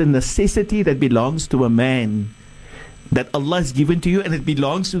 Beards is a necessity that belongs to a man, that Allah has given to you, and it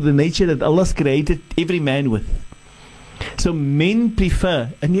belongs to the nature that Allah has created every man with. So men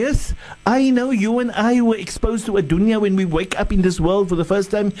prefer, and yes, I know you and I were exposed to a dunya when we wake up in this world for the first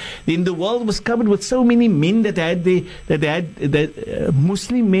time. Then the world was covered with so many men that had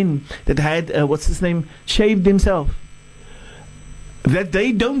Muslim men that had shaved themselves. That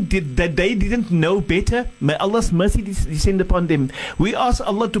they didn't know better. May Allah's mercy descend upon them. We ask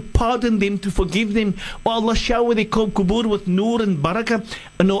Allah to pardon them, to forgive them. Oh Allah, shower their kubur with nur and barakah.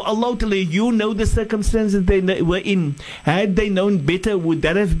 And oh Allah, you know the circumstances they were in. Had they known better, would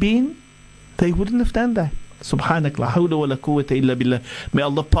that have been? They wouldn't have done that. Subhanak la hawla wa la quwwata illa billah. May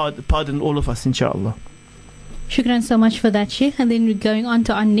Allah pardon all of us, inshaAllah. Shukran so much for that, Sheikh. And then we're going on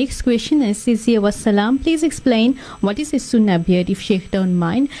to our next question. It says here, Wassalam, please explain what is a sunnah beard, if Sheikh don't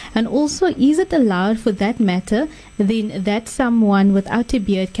mind. And also, is it allowed for that matter then that someone without a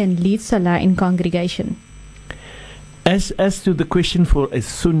beard can lead salah in congregation? As to the question for a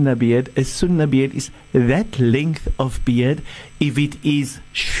sunnah beard is that length of beard. If it is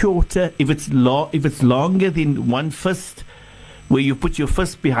shorter, if it's longer than one fist, where you put your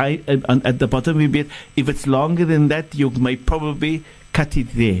fist behind at the bottom of your beard, if it's longer than that, you may probably cut it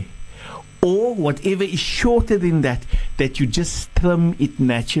there. Or whatever is shorter than that you just trim it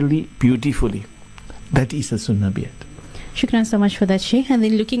naturally, beautifully. That is a sunnah beard. Shukran so much for that, Sheikh. And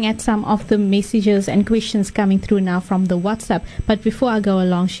then looking at some of the messages and questions coming through now from the WhatsApp. But before I go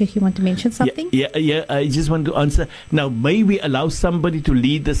along, Sheikh, you want to mention something? Yeah. I just want to answer. Now, may we allow somebody to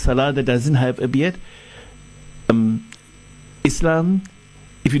lead the salah that doesn't have a beard? Islam,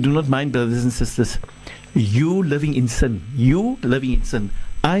 if you do not mind, brothers and sisters, you living in sin,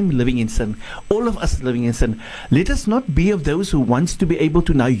 I'm living in sin, all of us living in sin. Let us not be of those who wants to be able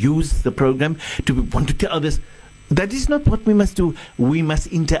to now use the program to want to tell others. That is not what we must do. We must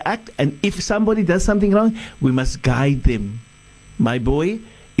interact, and if somebody does something wrong, we must guide them. My boy,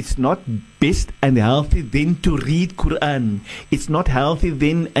 it's not best and healthy then to read Quran. It's not healthy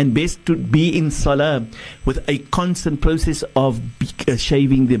then and best to be in salah with a constant process of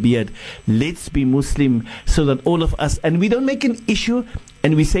shaving the beard. Let's be Muslim so that all of us, and we don't make an issue,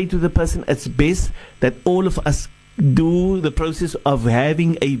 and we say to the person, it's best that all of us do the process of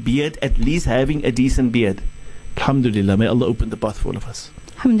having a beard, at least having a decent beard. Alhamdulillah, may Allah open the path for all of us.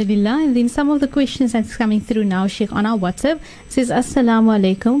 Alhamdulillah. And then some of the questions that's coming through now, Sheikh, on our WhatsApp says, Assalamu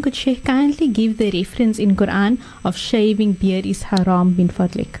alaikum. Could Sheikh kindly give the reference in Quran of shaving beard is haram bin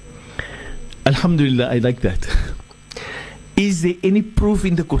fadlik? Alhamdulillah, I like that. Is there any proof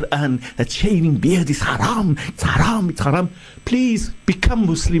in the Quran that shaving beard is haram? It's haram. Please become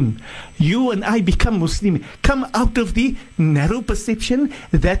Muslim. You and I become Muslim. Come out of the narrow perception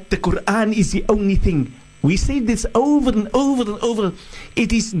that the Quran is the only thing. We say this over and over and over.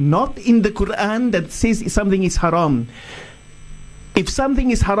 It is not in the Quran that says something is haram. If something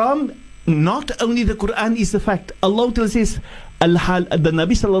is haram, not only the Quran is the fact. Allah says, the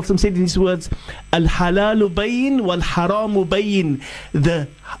Nabi Sallallahu Alaihi Wasallam said in his words, Al-halalu bayin wal-haramu bayin. The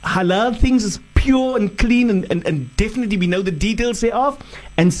halal things is pure and clean and definitely we know the details thereof.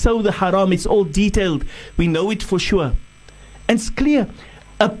 And so the haram, it's all detailed. We know it for sure. And it's clear.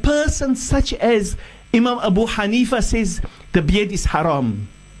 A person such as Imam Abu Hanifa says the beard is haram.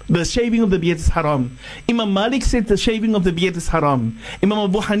 The shaving of the beard is haram. Imam Malik said the shaving of the beard is haram. Imam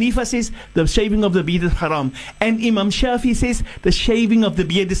Abu Hanifa says the shaving of the beard is haram. And Imam Shafi says the shaving of the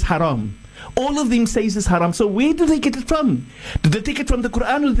beard is haram. All of them say it's haram. So where do they get it from? Do they take it from the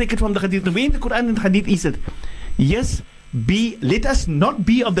Quran or do they take it from the Hadith? Where in the Quran and Hadith is it? Yes, let us not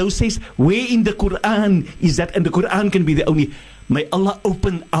be of those says where in the Quran is that, and the Quran can be the only. May Allah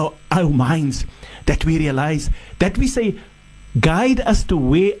open our minds that we realize, that we say, guide us to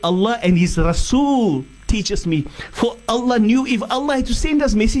where Allah and His Rasul teaches me. For Allah knew if Allah had to send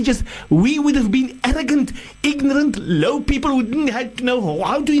us messages, we would have been arrogant, ignorant, low people who didn't have to know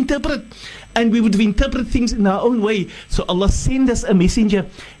how to interpret. And we would have interpreted things in our own way. So Allah send us a messenger.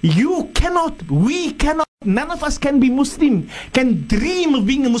 You cannot, we cannot, none of us can be Muslim, can dream of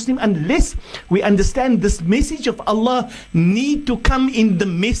being a Muslim unless we understand this message of Allah need to come in the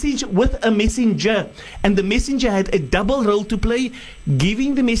message with a messenger. And the messenger had a double role to play,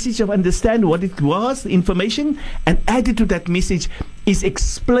 giving the message of understand what it was, the information, and added to that message is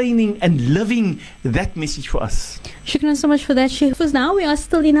explaining and living that message for us. Shukran so much for that, Sheikh. For now, we are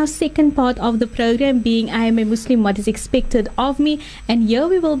still in our second part of the program, being I am a Muslim, what is expected of me. And here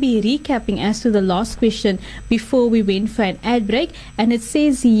we will be recapping as to the last question before we went for an ad break. And it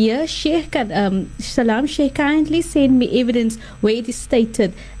says here, Sheikh, Salam, Sheikh, kindly send me evidence where it is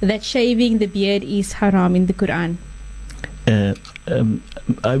stated that shaving the beard is haram in the Quran.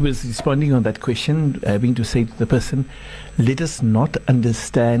 I was responding on that question, having to say to the person, let us not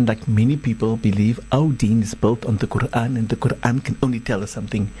understand like many people believe our deen is built on the Quran and the Quran can only tell us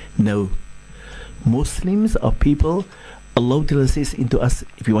something. No. Muslims are people, Allah says into us,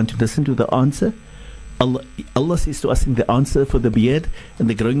 if you want to listen to the answer, Allah says to us in the answer for the beard and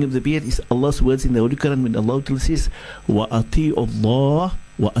the growing of the beard is Allah's words in the Holy Quran when Allah says, wa ati'u Allah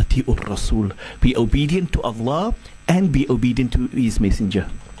wa ati'u Rasul. Be obedient to Allah and be obedient to His messenger.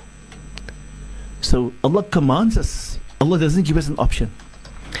 So Allah commands us. Allah doesn't give us an option.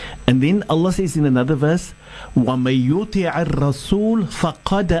 And then Allah says in another verse, وَمَن يُطِعِ الرَّسُولَ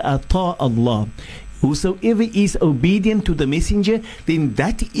فَقَدْ أَطَاعَ اللَّهَ. Whosoever is obedient to the messenger, then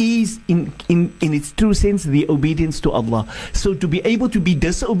that is in its true sense the obedience to Allah. So to be able to be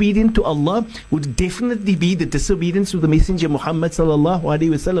disobedient to Allah would definitely be the disobedience to the messenger Muhammad sallallahu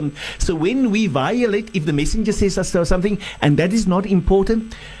alaihi wasallam. So when we violate, if the messenger says us something and that is not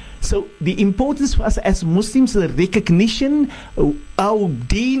important, so the importance for us as Muslims, the recognition, our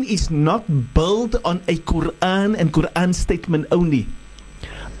deen is not built on a Quran and Quran statement only.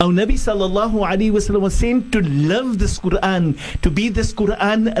 Our Nabi sallallahu alaihi wasallam was sent to live this Quran, to be this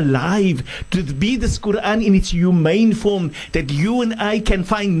Quran alive, to be this Quran in its humane form, that you and I can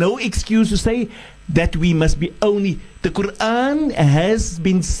find no excuse to say that we must be only. The Quran has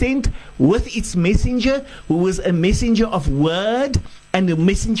been sent with its messenger, who was a messenger of word and a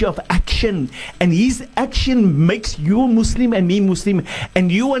messenger of action, and his action makes you Muslim and me Muslim,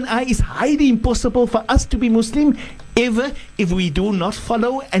 and you and I is highly impossible for us to be Muslim ever if we do not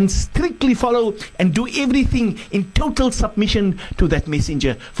follow and strictly follow and do everything in total submission to that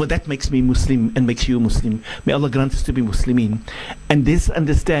messenger, for that makes me Muslim and makes you Muslim. May Allah grant us to be Muslimin. And this,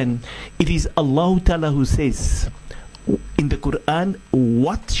 understand, it is Allah Ta'ala who says in the Quran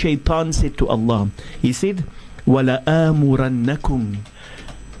what Shaitan said to Allah. He said, وَلَآمُرَنَّكُمْ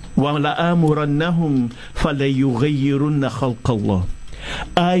وَلَآمُرَنَّهُمْ فَلَيُغَيِّرُنَّ خَلْقَ اللَّهِ.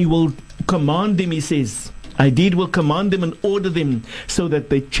 I will command them, he says, I did will command them and order them so that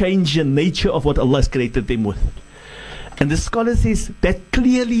they change the nature of what Allah has created them with. And the scholar says that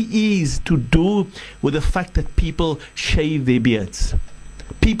clearly is to do with the fact that people shave their beards.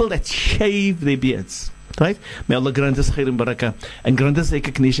 People that shave their beards. Right? May Allah grant us khair and barakah and grant us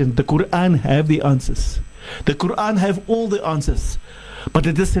recognition. The Quran have the answers. The Quran have all the answers. But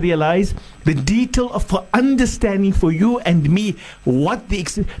let us realize the detail of for understanding for you and me what there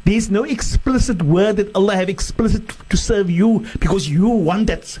is no explicit word that Allah have explicit to serve you because you want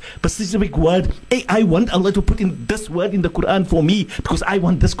that specific word. Hey, I want Allah to put in this word in the Quran for me because I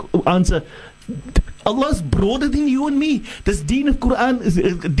want this answer. Allah is broader than you and me. This deen of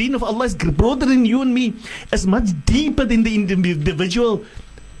Quran, deen of Allah is broader than you and me. It's much deeper than the individual.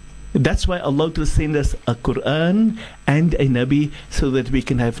 That's why Allah will send us a Quran and a Nabi so that we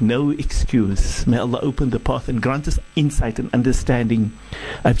can have no excuse. May Allah open the path and grant us insight and understanding.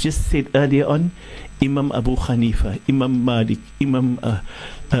 I've just said earlier on, Imam Abu Hanifa, Imam Malik, Imam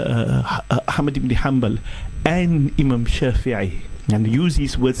Ahmad ibn Hanbal, and Imam Shafi'i, and use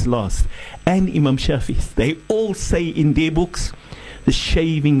these words last, and Imam Shafi'i, they all say in their books, the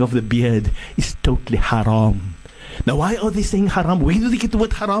shaving of the beard is totally haram. Now, why are they saying haram? Where do they get the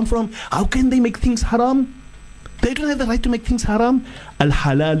word haram from? How can they make things haram? They don't have the right to make things haram.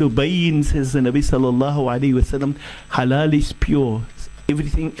 Al-halalu bayin, says the Nabi sallallahu alayhi wa sallam. Halal is pure.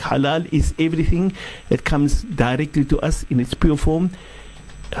 Everything, halal is everything that comes directly to us in its pure form,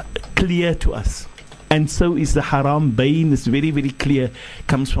 clear to us. And so is the haram bayin, is very, very clear,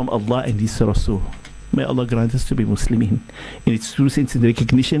 comes from Allah and His Rasul. May Allah grant us to be Muslimin in its true sense and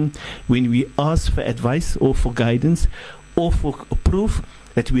recognition when we ask for advice or for guidance or for proof,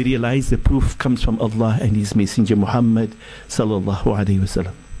 that we realize the proof comes from Allah and His Messenger Muhammad sallallahu alaihi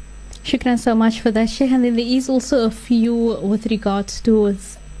wasallam. Shukran so much for that, Sheikh. And then there is also a few with regards to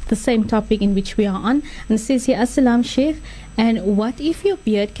the same topic in which we are on. And it says here, Assalam Sheikh, and what if your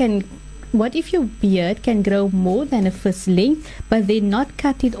beard can grow more than a fist length, but they not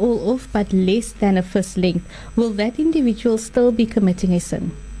cut it all off but less than a fist length? Will that individual still be committing a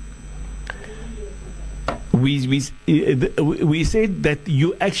sin? We said that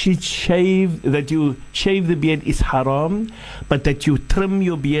you actually shave the beard is haram, but that you trim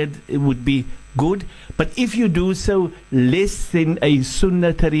your beard would be good. But if you do so less than a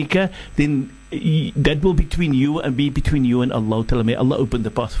sunnah tariqah, then that will be between you and Allah Ta'ala. May Allah open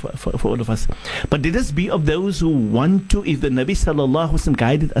the path for all of us. But let us be of those who want to, if the Nabi sallallahu alaihi wasallam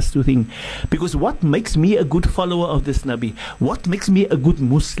guided us to think, because what makes me a good follower of this Nabi? What makes me a good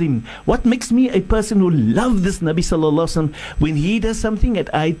Muslim? What makes me a person who loves this Nabi sallallahu alaihi wasallam? When he does something, and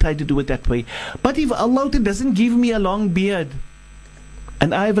I try to do it that way. But if Allah doesn't give me a long beard,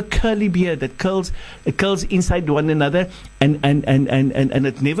 and I have a curly beard that curls inside one another, and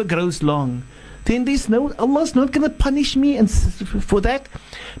it never grows long, then Allah's not going to punish me for that.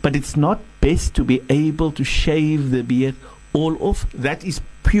 But it's not best to be able to shave the beard all off. That is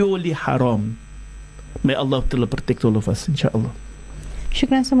purely haram. May Allah protect all of us, inshallah.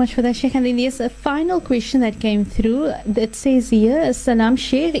 Shukran so much for that, Sheikh. And then there's a final question that came through that says here, Assalam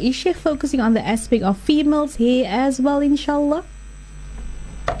Sheikh, is Sheikh focusing on the aspect of females' hair as well, inshallah?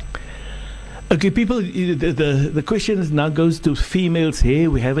 Okay, people, the question now goes to females'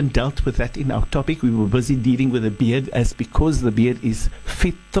 hair. We haven't dealt with that in our topic. We were busy dealing with the beard, because the beard is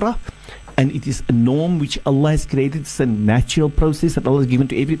fitra, and it is a norm which Allah has created. It's a natural process that Allah has given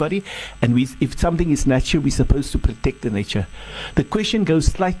to everybody, and if something is natural, we're supposed to protect the nature. The question goes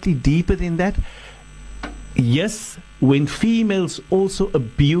slightly deeper than that. Yes, when females also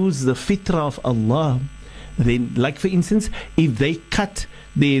abuse the fitrah of Allah, then, like for instance, if they cut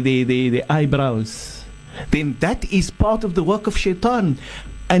their eyebrows, then that is part of the work of shaitan,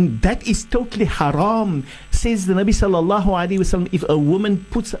 and that is totally haram. Says the Nabi sallallahu alaihi wasallam, if a woman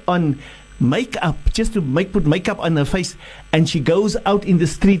puts on makeup just to put makeup on her face and she goes out in the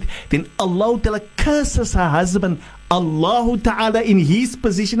street, then Allah Ta'ala curses her husband. Allah Ta'ala in his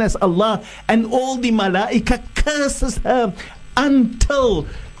position as Allah and all the malaika curses her until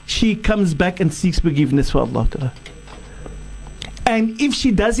she comes back and seeks forgiveness for Allah Ta'ala. And if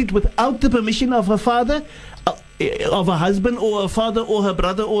she does it without the permission of her father, of her husband or her father or her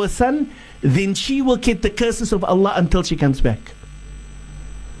brother or her son, then she will get the curses of Allah until she comes back.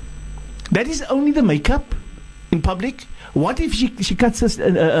 That is only the makeup in public. What if she cuts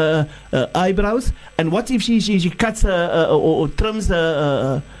her eyebrows? And what if she cuts or trims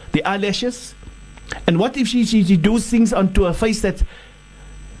the eyelashes? And what if she does things onto her face that...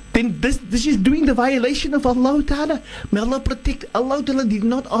 Then this is doing the violation of Allah Ta'ala. May Allah protect. Allah Ta'ala did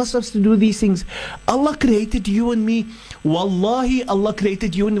not ask us to do these things. Allah created you and me. Wallahi, Allah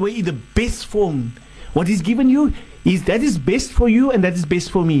created you in the way, in the best form. What He's given you, that is best for you and that is best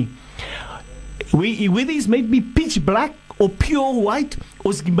for me. Whether He's made me pitch black or pure white,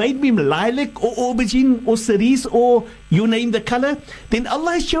 or He's made me lilac or aubergine or cerise or you name the color, then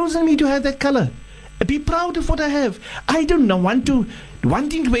Allah has chosen me to have that color. Be proud of what I have. I don't know,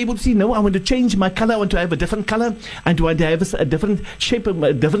 wanting to be able to see, no, I want to change my color, I want to have a different color, I want to have a different shape,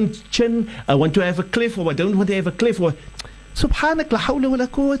 a different chin, I want to have a clef, or I don't want to have a clef, or subhanak la hawla wa la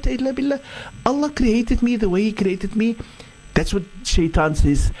quwwata illa billah. Allah created me the way He created me. That's what shaitan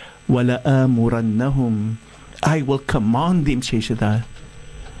says, wala amurannahum, I will command them, Shayshada,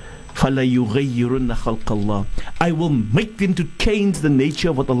 fala yughayyirunna khalq Allah, I will make them to change the nature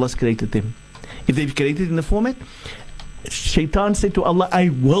of what Allah has created them. If they've created in the format, shaitan said to Allah, I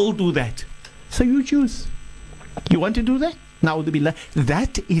will do that. So you choose. You want to do that? Na'udhu,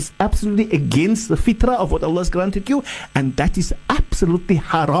 that is absolutely against the fitrah of what Allah has granted you, and that is absolutely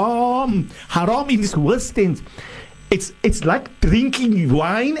haram. Haram in its worst sense. It's like drinking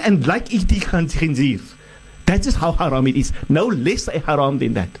wine and like eating khinzir. That is how haram it is. No less a haram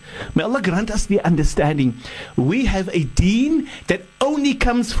than that. May Allah grant us the understanding. We have a deen that only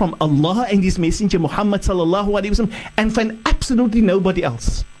comes from Allah and His Messenger Muhammad sallallahu alaihi wasallam, and from absolutely nobody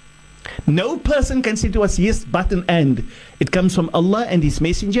else. No person can say to us, yes, but and. It comes from Allah and His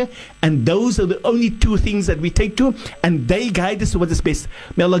Messenger, and those are the only two things that we take to, and they guide us to what is best.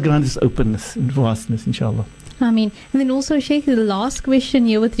 May Allah grant us openness and vastness, inshallah. And then also, Sheikh, the last question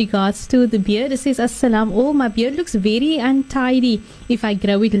here with regards to the beard. It says, Assalam, oh, my beard looks very untidy if I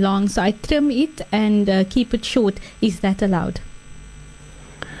grow it long, so I trim it and keep it short. Is that allowed?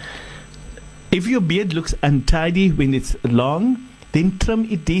 If your beard looks untidy when it's long, then trim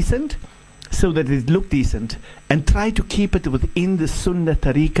it decent so that it look decent, and try to keep it within the sunnah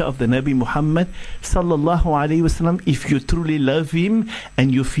tariqah of the Nabi Muhammad sallallahu alaihi wasallam. If you truly love him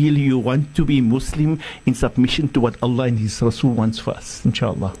and you feel you want to be Muslim in submission to what Allah and His Rasul wants for us,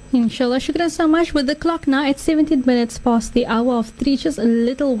 inshallah. Inshallah. Shukran so much. With the clock now at 17 minutes past the hour of 3, just a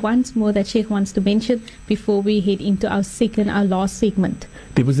little once more that Sheikh wants to mention before we head into our last segment.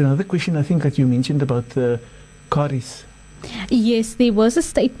 There was another question I think that you mentioned about qaris. Yes, there was a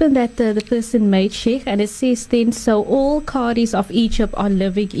statement that the person made, Sheikh, and it says then, so all qaris of Egypt are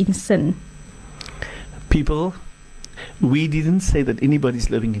living in sin. People, we didn't say that anybody's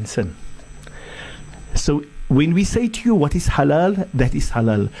living in sin. So when we say to you what is halal, that is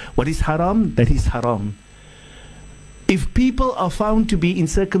halal. What is haram, that is haram. If people are found to be in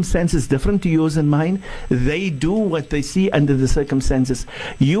circumstances different to yours and mine, they do what they see under the circumstances.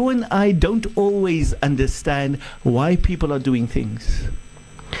 You and I don't always understand why people are doing things.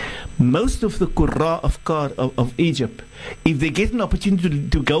 Most of the Qurra of Egypt, if they get an opportunity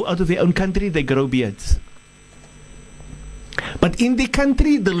to go out of their own country, they grow beards. But in the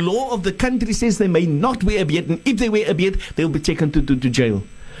country, the law of the country says they may not wear a beard, and if they wear a beard, they'll be taken to jail.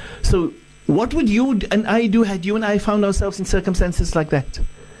 So what would you and I do had you and I found ourselves in circumstances like that?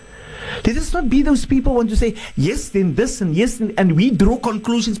 Let us not be those people who want to say, yes, then this, and yes, and we draw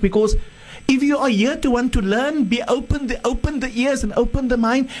conclusions, because if you are here to want to learn, be open the ears and open the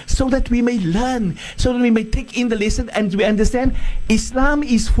mind, so that we may learn, so that we may take in the lesson and we understand Islam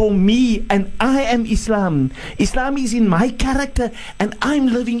is for me and I am Islam. Islam is in my character and I'm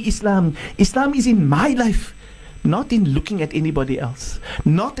living Islam. Islam is in my life. not in looking at anybody else,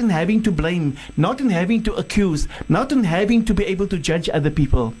 not in having to blame, not in having to accuse, not in having to be able to judge other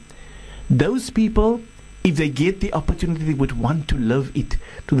people. Those people, if they get the opportunity, they would want to live it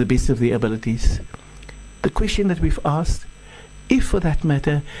to the best of their abilities. The question that we've asked, if for that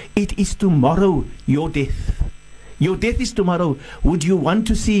matter, it is tomorrow your death. Your death is tomorrow. Would you want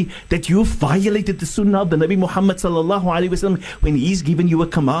to see that you've violated the sunnah of the Nabi Muhammad sallallahu alaihi wasallam when he's given you a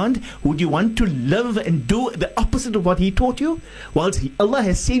command? Would you want to live and do the opposite of what he taught you? Whilst Allah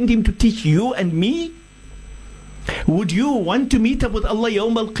has sent him to teach you and me? Would you want to meet up with Allah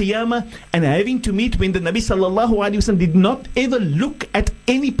Yawm al-Qiyamah and having to meet when the Nabi sallallahu alaihi wasallam did not ever look at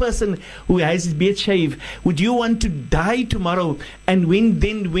any person who has his beard shaved? Would you want to die tomorrow and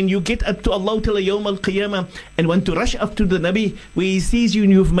when you get up to Allah Ta'ala Yawm al-Qiyamah and want to rush up to the Nabi where he sees you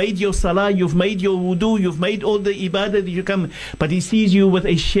and you've made your salah, you've made your wudu, you've made all the ibadah that you come, but he sees you with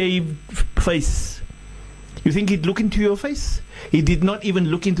a shaved face? You think he'd look into your face? He did not even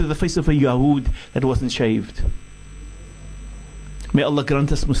look into the face of a Yahud that wasn't shaved. May Allah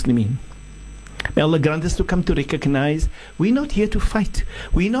grant us Muslimin. May Allah grant us to come to recognize we're not here to fight.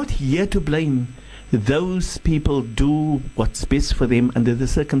 We're not here to blame. Those people do what's best for them under the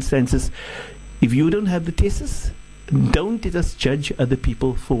circumstances. If you don't have the tests, don't let us judge other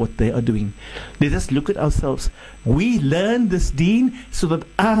people for what they are doing. Let us look at ourselves. We learn this deen so that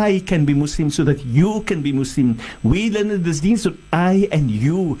I can be Muslim, so that you can be Muslim. We learn this deen so that I and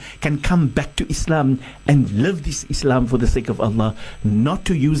you can come back to Islam and live this Islam for the sake of Allah, not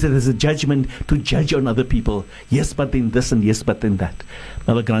to use it as a judgment to judge on other people. Yes, but then this and yes, but then that.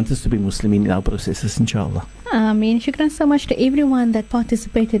 May Allah grant us to be Muslim in our processes, inshallah. Ameen. Shukran so much to everyone that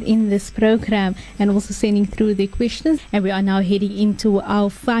participated in this program and also sending through the questions. And we are now heading into our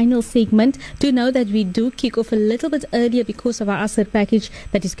final segment. To know that we do kick off a little bit earlier because of our Asr package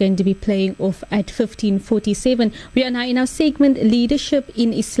that is going to be playing off at 15:47. We are now in our segment Leadership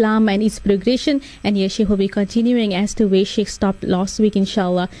in Islam and its Progression. And here Sheikh will be continuing as to where Sheikh stopped last week,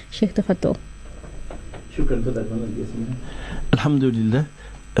 inshallah. Sheikh Tafaddal. Shukran for that one. Alhamdulillah.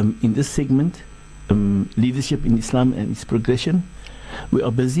 In this segment, Leadership in Islam and its Progression, we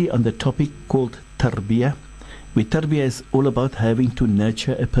are busy on the topic called Tarbiyah, where Tarbiyah is all about having to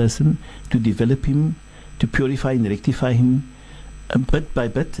nurture a person, to develop him, to purify and rectify him bit by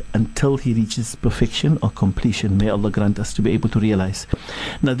bit until he reaches perfection or completion. May Allah grant us to be able to realize.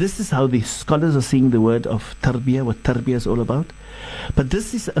 Now this is how the scholars are seeing the word of Tarbiyah, what Tarbiyah is all about. But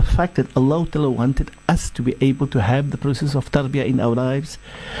this is a fact that Allah Ta'ala wanted us to be able to have the process of Tarbiyah in our lives.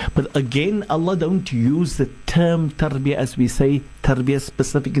 But again, Allah don't use the term Tarbiyah as we say Tarbiyah,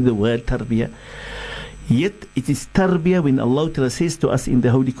 specifically the word Tarbiyah. Yet it is Tarbiyah when Allah Ta'ala says to us in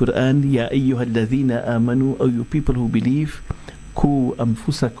the Holy Quran, Ya ayyuhal ladhina amanu, O you people who believe, Ku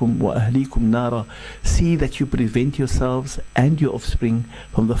anfusakum wa ahlikum nara, see that you prevent yourselves and your offspring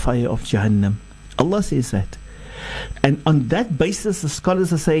from the fire of Jahannam. Allah says that. And on that basis, the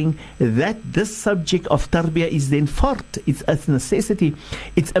scholars are saying that this subject of Tarbiyah is then fard. It's a necessity.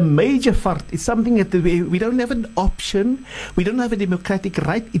 It's a major fard. It's something that we don't have an option. We don't have a democratic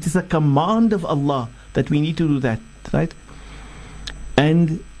right. It is a command of Allah that we need to do that, right?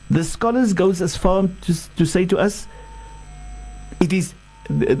 And the scholars goes as far to say to us, it is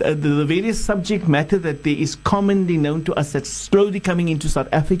the various subject matter that there is commonly known to us that's slowly coming into South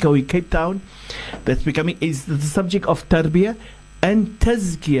Africa or in Cape Town, that's becoming is the subject of Tarbiyah and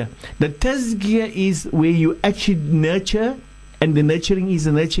Tazkiyah. The Tazkiyah is where you actually nurture, and the nurturing is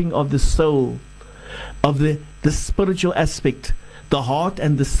the nurturing of the soul, of the spiritual aspect, the heart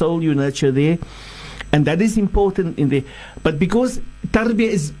and the soul you nurture there. And that is important in there. But because Tarbiyah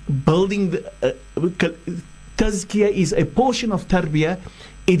is building Tazkiyah is a portion of Tarbiyah,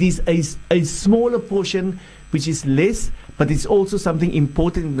 it is a smaller portion which is less, but it's also something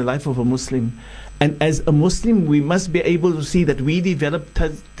important in the life of a Muslim. And as a Muslim, we must be able to see that we develop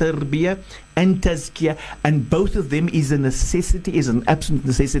Tarbiyah and Tazkiyah, and both of them is a necessity, is an absolute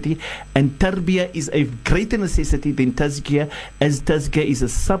necessity. And Tarbiyah is a greater necessity than Tazkiyah, as Tazkiyah is a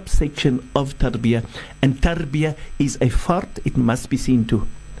subsection of Tarbiyah. And Tarbiyah is a fard, it must be seen to.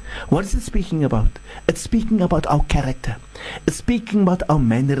 What is it speaking about? It's speaking about our character. It's speaking about our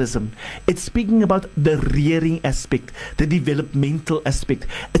mannerism. It's speaking about the rearing aspect, the developmental aspect.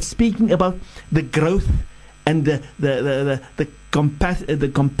 It's speaking about the growth and the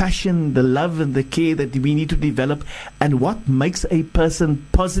compassion, the love and the care that we need to develop, and what makes a person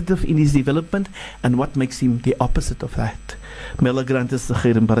positive in his development and what makes him the opposite of that. May Allah grant us the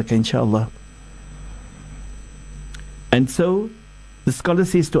khair and barakah, inshallah. And so the scholar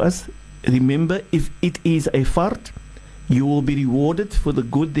says to us, remember, if it is a fard, you will be rewarded for the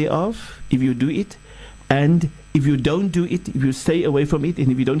good thereof if you do it, And if you don't do it, if you stay away from it,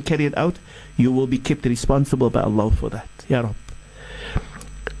 and if you don't carry it out, you will be kept responsible by Allah for that. Ya Rab.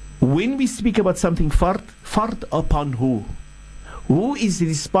 When we speak about something fard upon who? Who is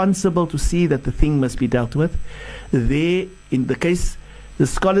responsible to see that the thing must be dealt with? There, in the case, the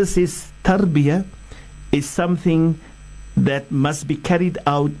scholar says tarbiyah is something that must be carried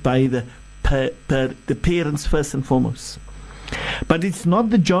out by the parents first and foremost. But it's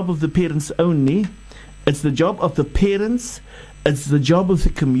not the job of the parents only. It's the job of the parents, it's the job of the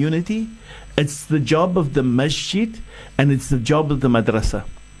community, it's the job of the masjid, and it's the job of the madrasa.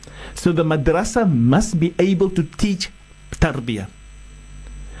 So the madrasa must be able to teach tarbiyah.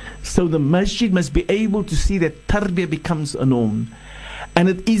 So the masjid must be able to see that tarbiyah becomes a norm. And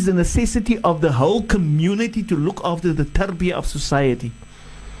it is a necessity of the whole community to look after the tarbiyah of society.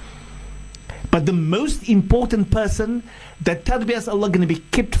 But the most important person that tarbiyah is Allah going to be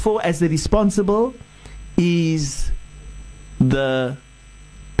kept for as the responsible is the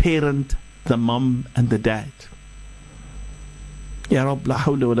parent, the mom and the dad. Ya Rab, la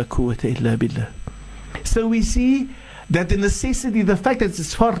hawla wa la quwwata illa billah. So we see that the necessity, the fact that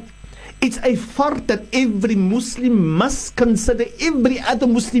it's fard, it's a fard that every Muslim must consider every other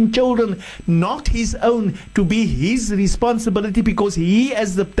Muslim children, not his own, to be his responsibility, because he,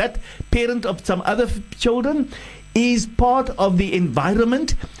 as that parent of some other children, is part of the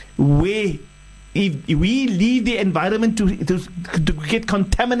environment where if we leave the environment to get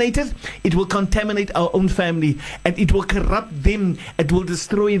contaminated, it will contaminate our own family and it will corrupt them, it will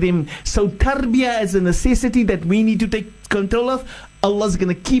destroy them. So tarbiyah is a necessity that we need to take control of. Allah's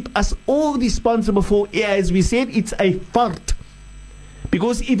going to keep us all responsible for. As we said, it's a fard.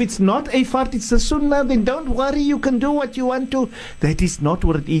 Because if it's not a fard, it's a sunnah, then don't worry, you can do what you want to. That is not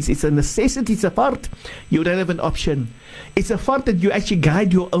what it is. It's a necessity, it's a fard. You don't have an option. It's a fard that you actually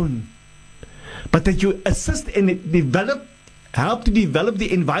guide your own. But that you assist and help to develop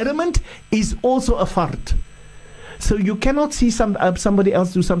the environment is also a fard. So you cannot see somebody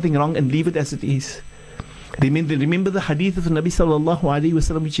else do something wrong and leave it as it is. Remember the hadith of the Nabi sallallahu alaihi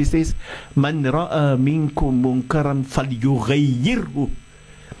wasallam, which he says, "Man ra'a minkum munkaran falyughayyirhu."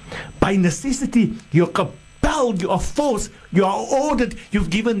 By necessity, you're compelled, you are forced, you are ordered. You've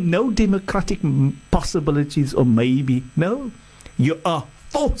given no democratic possibilities or maybe. No, you are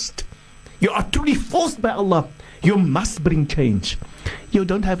forced. You are truly forced by Allah. You must bring change. You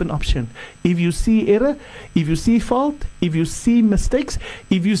don't have an option. If you see error, if you see fault, if you see mistakes,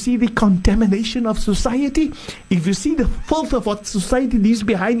 if you see the contamination of society, if you see the filth of what society leaves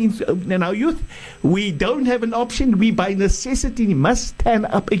behind in our youth, we don't have an option. We by necessity must stand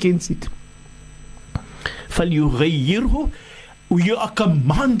up against it. فَلْيُغَيِّرْهُ. You are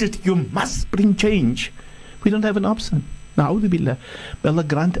commanded, you must bring change. We don't have an option. Na'udhu billah. May Allah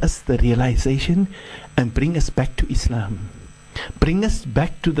grant us the realization and bring us back to Islam. Bring us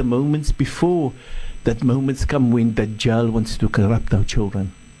back to the moments before that moments come when Dajjal wants to corrupt our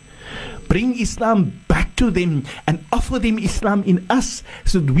children. Bring Islam back to them and offer them Islam in us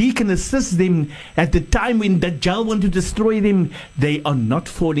so that we can assist them at the time when Dajjal wants to destroy them. They are not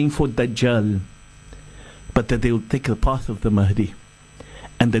falling for Dajjal, but that they will take the path of the Mahdi.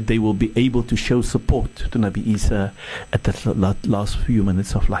 And that they will be able to show support to Nabi Isa at the last few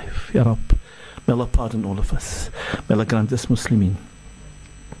minutes of life. Ya Rab, may Allah pardon all of us. May Allah grant us Muslimin.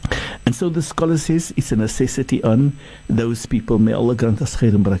 And so the scholar says it's a necessity on those people. May Allah grant us khair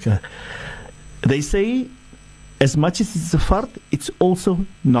and barakah. They say, as much as it's a fard, it's also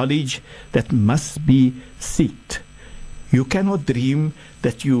knowledge that must be sought. You cannot dream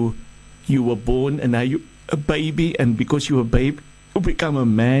that you were born and now you're a baby, and because you're a babe, you become a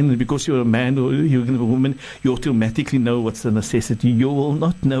man, and because you're a man or you're a woman, you automatically know what's the necessity. You will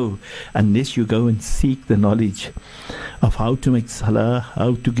not know unless you go and seek the knowledge of how to make salah,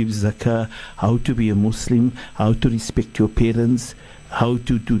 how to give zakah, how to be a Muslim, how to respect your parents, how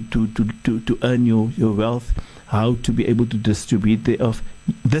to earn your wealth, how to be able to distribute thereof.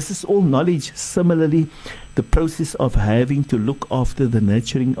 This is all knowledge. Similarly, the process of having to look after the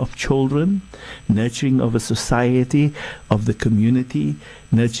nurturing of children, nurturing of a society, of the community,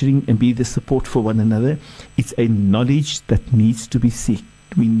 nurturing and be the support for one another, it's a knowledge that needs to be sought.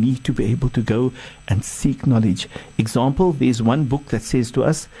 We need to be able to go and seek knowledge. Example, there's one book that says to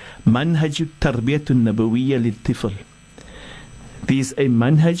us, Manhaj Tarbiyatun Nabawiyya lil Tifl. There's a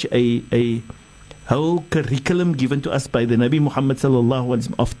manhaj, a whole curriculum given to us by the Nabi Muhammad sallallahu alaihi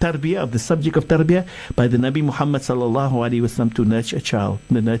wasallam of tarbiyah, of the subject of tarbiyah, by the Nabi Muhammad sallallahu alaihi wasallam to nurture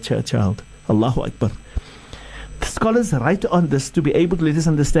a child, Allahu Akbar. scholars write on this to be able to let us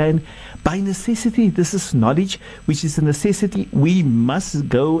understand, by necessity, this is knowledge which is a necessity. We must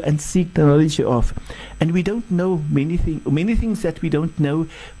go and seek the knowledge of. And we don't know many things that we don't know,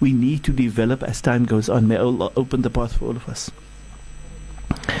 we need to develop as time goes on. May Allah open the path for all of us.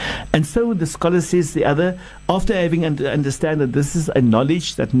 And so the scholar says after having understand that this is a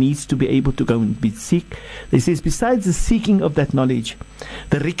knowledge that needs to be able to go and be seek, he says, besides the seeking of that knowledge,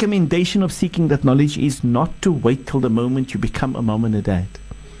 the recommendation of seeking that knowledge is not to wait till the moment you become a mom and a dad.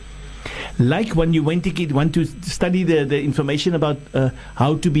 Like when you want to study the information about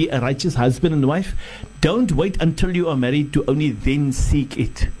how to be a righteous husband and wife, don't wait until you are married to only then seek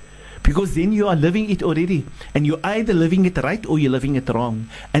it. Because then you are living it already. And you're either living it right or you're living it wrong.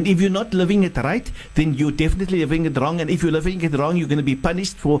 And if you're not living it right, then you're definitely living it wrong. And if you're living it wrong, you're going to be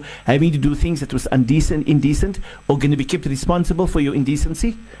punished for having to do things that was indecent, or going to be kept responsible for your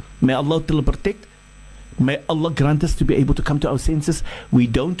indecency. May Allah protect. May Allah grant us to be able to come to our senses. We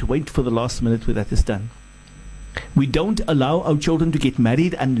don't wait for the last minute where that is done. We don't allow our children to get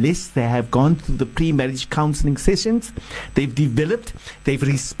married unless they have gone through the pre-marriage counseling sessions. They've developed, they're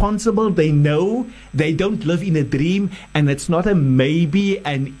responsible, they know, they don't live in a dream, and it's not a maybe,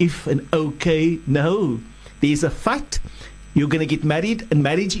 an if, an okay. No, there's a fact. You're going to get married, and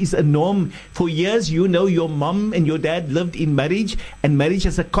marriage is a norm. For years, you know, your mom and your dad lived in marriage, and marriage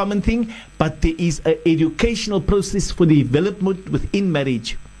is a common thing, but there is an educational process for development within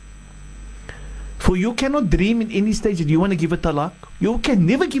marriage. For you cannot dream in any stage that you want to give a talaq. You can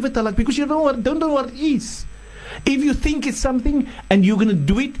never give a talaq because you don't know what it is. If you think it's something and you're going to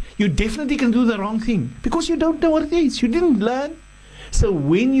do it, you definitely can do the wrong thing because you don't know what it is. You didn't learn. So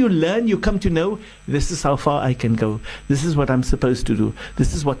when you learn, you come to know, this is how far I can go. This is what I'm supposed to do.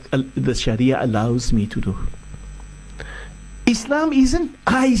 This is what the Sharia allows me to do. Islam isn't,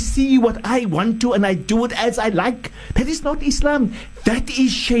 I see what I want to and I do it as I like. That is not Islam. That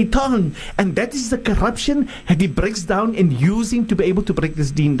is shaitan. And that is the corruption that he breaks down and using to be able to break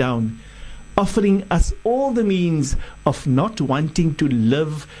this deen down. Offering us all the means of not wanting to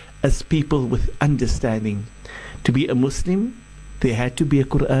live as people with understanding. To be a Muslim, there had to be a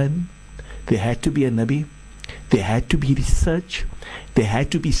Quran, there had to be a Nabi, there had to be research, there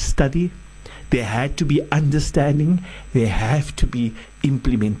had to be study, there had to be understanding, there have to be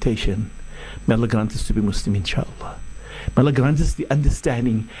implementation. May Allah grant us to be Muslim, inshallah. May Allah grant us the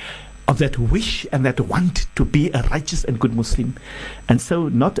understanding of that wish and that want to be a righteous and good Muslim. And so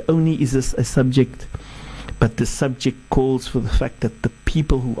not only is this a subject, but the subject calls for the fact that the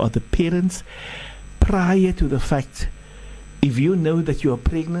people who are the parents, prior to the fact, if you know that you are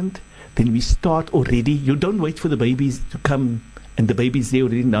pregnant, then we start already. You don't wait for the babies to come and the baby's there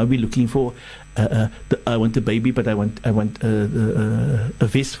already. Now we're looking for I want a baby, but I want a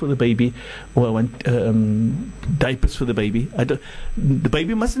vest for the baby, or I want diapers for the baby. The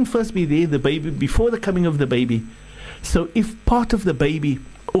baby mustn't first be there. The baby before the coming of the baby. So if part of the baby,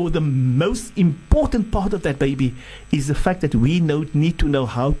 or the most important part of that baby, is the fact that we need to know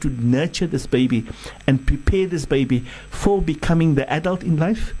how to nurture this baby and prepare this baby for becoming the adult in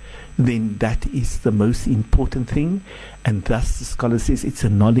life, then that is the most important thing. And thus the scholar says it's a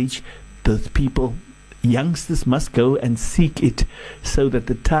knowledge that people, youngsters, must go and seek it, so that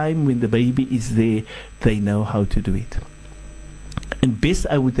the time when the baby is there, they know how to do it. And best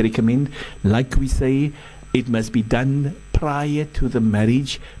I would recommend, like we say, it must be done prior to the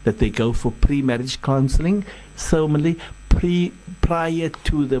marriage, that they go for pre-marriage counseling. Similarly, prior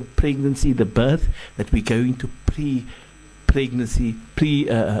to the pregnancy, the birth, that we go into pre-pregnancy,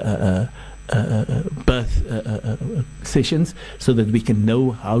 birth sessions, so that we can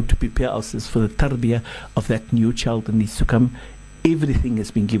know how to prepare ourselves for the tarbiyah of that new child that needs to come. Everything has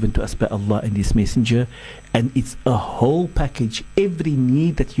been given to us by Allah and His Messenger, and it's a whole package. Every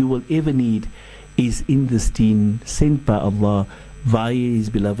need that you will ever need is in this deen sent by Allah via His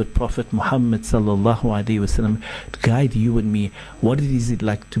beloved Prophet Muhammad sallallahu alaihi wasallam to guide you and me. What is it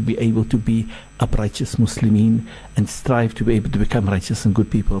like to be able to be a righteous Muslimin and strive to be able to become righteous and good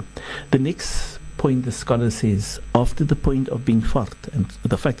people? The next point the scholar says, after the point of being fard and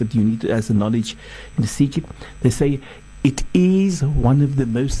the fact that you need to as a knowledge and to seek it, they say it is one of the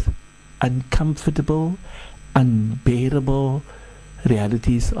most uncomfortable, unbearable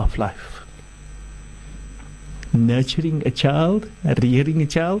realities of life. Nurturing a child, rearing a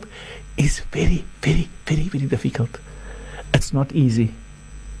child is very, very, very, very difficult. It's not easy.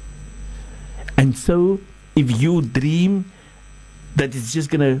 And so if you dream that it's just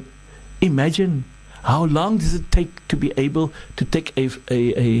going to, imagine how long does it take to be able to take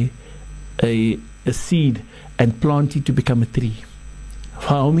a seed and plant it to become a tree? For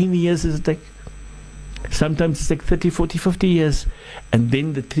how many years does it take? Sometimes it's like 30, 40, 50 years. And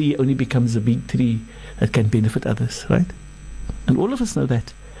then the tree only becomes a big tree that can benefit others, right? And all of us know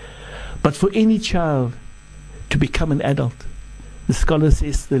that. But for any child to become an adult, the scholar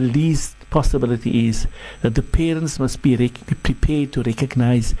says the least possibility is that the parents must be prepared to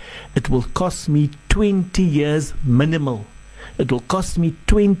recognize it will cost me 20 years minimal. It will cost me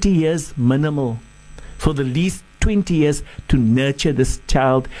 20 years minimal for the least 20 years to nurture this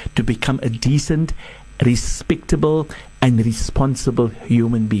child to become a decent, respectable and responsible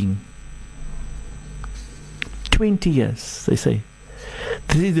human being. 20 years, they say.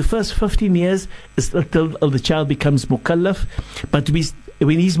 The first 15 years is until the child becomes mukallaf, but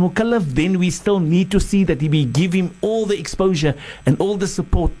when he's mukallaf, then we still need to see that we give him all the exposure and all the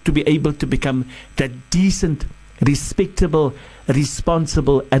support to be able to become that decent, respectable,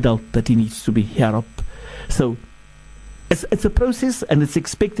 responsible adult that he needs to be here up. So it's a process, and it's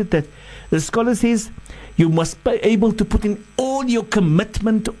expected that the scholar says you must be able to put in all your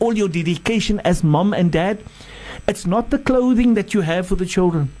commitment, all your dedication as mom and dad. It's not the clothing that you have for the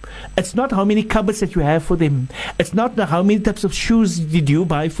children. It's not how many cupboards that you have for them. It's not how many types of shoes did you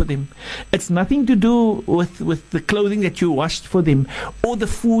buy for them. It's nothing to do with the clothing that you washed for them or the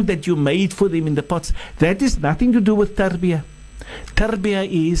food that you made for them in the pots. That is nothing to do with tarbiyah. Tarbiyah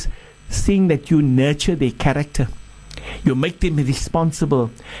is seeing that you nurture their character. You make them responsible.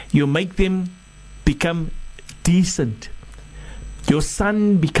 You make them become decent. Your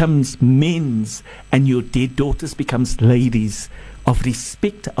son becomes men's, and your dear daughters becomes ladies of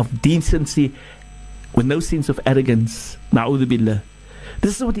respect, of decency, with no sense of arrogance. Na'udhu billah.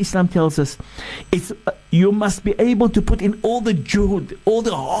 This is what Islam tells us. It's you must be able to put in all the juhud, all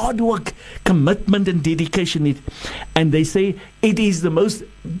the hard work, commitment and dedication. And they say it is the most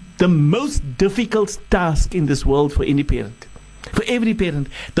difficult task in this world for any parent. For every parent,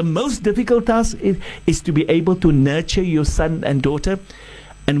 the most difficult task is to be able to nurture your son and daughter.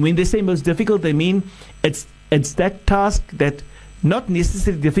 And when they say most difficult, they mean it's that task that not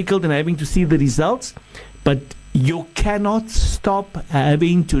necessarily difficult in having to see the results, but you cannot stop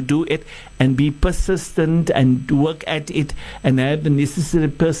having to do it and be persistent and work at it and have the necessary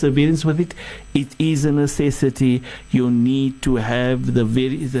perseverance with it. It is a necessity. You need to have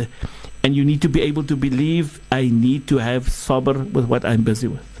and you need to be able to believe, I need to have sabr with what I'm busy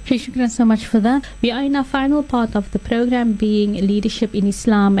with. Shukran so much for that. We are in our final part of the program, being leadership in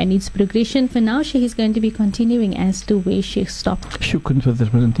Islam and its progression. For now, Sheikh is going to be continuing as to where Sheikh stopped. Shukran for the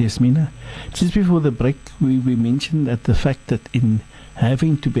present, Yasmina. Just before the break, we mentioned that the fact that in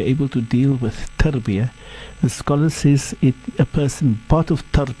having to be able to deal with tarbiyah, the scholar says part of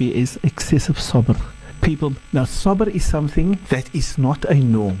tarbiyah is excessive sabr. Now sabr is something that is not a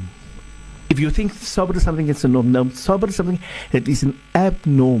norm. If you think sabr is something that's a norm, now sabr is something that is an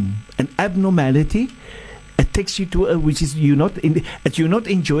abnormality. It takes you to which is you're not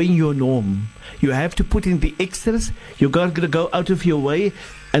enjoying your norm. You have to put in the extras. You're going to go out of your way,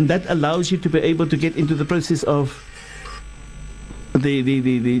 and that allows you to be able to get into the process of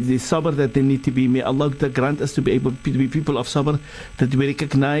the sabr that they need to be. May Allah grant us to be able to be people of sabr, that we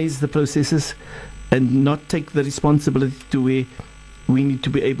recognize the processes and not take the responsibility to where we need to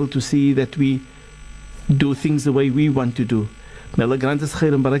be able to see that we do things the way we want to do. May Allah grant us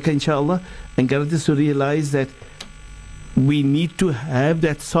khair and barakah, inshallah, and grant us to realize that we need to have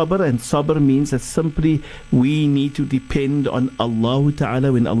that sabr, and sabr means that simply we need to depend on Allah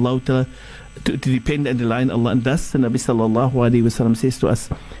Ta'ala, when Allah Ta'ala, to depend and rely on Allah. And thus the Nabi Sallallahu Alaihi Wasallam says to us,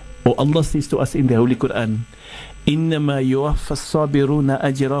 or Allah says to us in the Holy Quran, إِنَّمَا يُوَفَّ الصَّابِرُونَ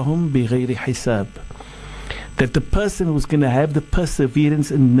أَجْرَهُمْ بِغَيْرِ حِسَابٍ. That the person who's going to have the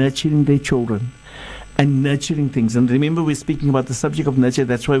perseverance in nurturing their children and nurturing things. And remember, we're speaking about the subject of nurture.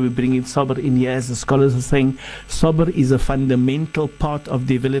 That's why we bring in sabr in here, as the scholars are saying. Sabr is a fundamental part of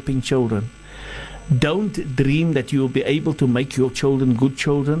developing children. Don't dream that you will be able to make your children good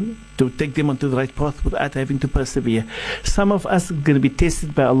children, to take them onto the right path without having to persevere. Some of us are going to be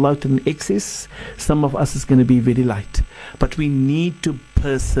tested by Allah to an excess. Some of us is going to be very light. But we need to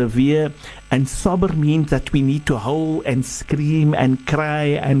persevere. And sabr means that we need to howl and scream and cry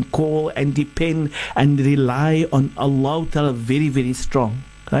and call and depend and rely on Allah Ta'ala very, very strong.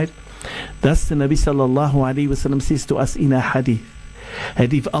 Right? Thus the Nabi Sallallahu Alaihi Wasallam says to us in a hadith,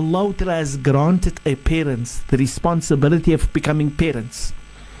 and if Allah Ta'ala has granted a parents the responsibility of becoming parents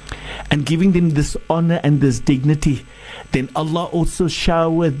and giving them this honor and this dignity, then Allah also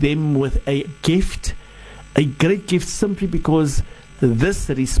showered them with a gift, a great gift, simply because this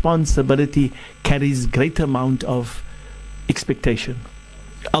responsibility carries great amount of expectation.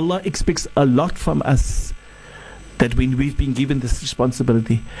 Allah expects a lot from us. that when we've been given this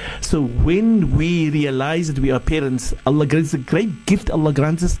responsibility. So when we realize that we are parents, Allah grants a great gift. Allah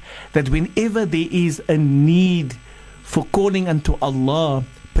grants us that whenever there is a need for calling unto Allah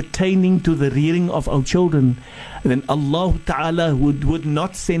pertaining to the rearing of our children, then Allah Ta'ala would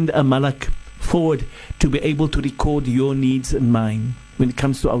not send a malak forward to be able to record your needs and mine when it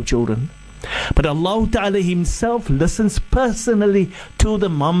comes to our children. But Allah Ta'ala Himself listens personally to the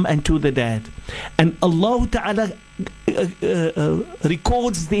mom and to the dad. And Allah Ta'ala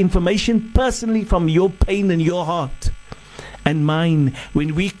records the information personally from your pain and your heart and mine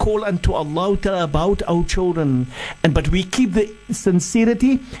when we call unto Allah Ta'ala about our children. But we keep the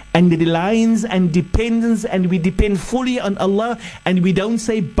sincerity and the reliance and dependence, and we depend fully on Allah, and we don't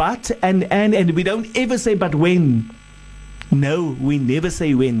say but and we don't ever say but when. No, we never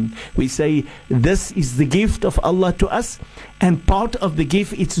say when. We say this is the gift of Allah to us, and part of the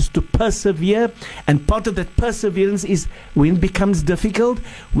gift is to persevere, and part of that perseverance is when it becomes difficult,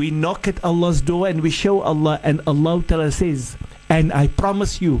 we knock at Allah's door and we show Allah, and Allah Ta'ala says, and I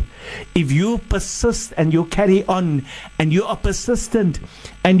promise you, if you persist and you carry on and you are persistent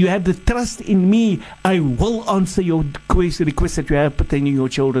and you have the trust in me, I will answer your request that you have pertaining to your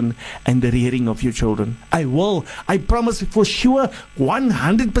children and the rearing of your children. I will. I promise for sure,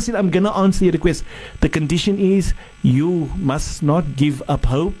 100% I'm going to answer your request. The condition is you must not give up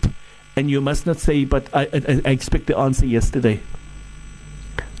hope, and you must not say, but I expect the answer yesterday.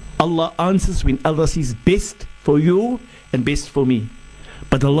 Allah answers when Allah sees best for you and best for me.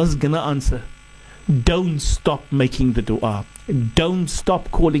 But Allah's gonna answer. Don't stop making the dua. Don't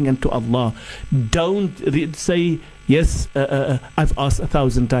stop calling unto Allah. Don't say, yes, I've asked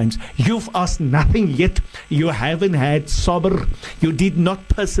 1,000 times. You've asked nothing yet. You haven't had sabr. You did not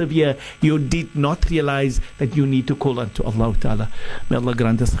persevere. You did not realize that you need to call unto Allah Ta'ala. May Allah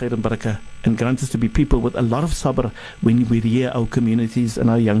grant us khair and barakah, and grant us to be people with a lot of sabr when we rear our communities and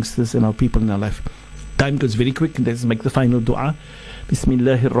our youngsters and our people in our life. Time goes very quick, and let's make the final dua.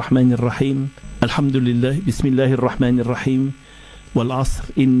 Bismillahir Rahmanir Rahim. Alhamdulillah. Bismillahir Rahmanir Rahim. والعصر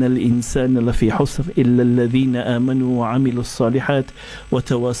إن الإنسان لفي حسر إلا الذين آمنوا وعملوا الصالحات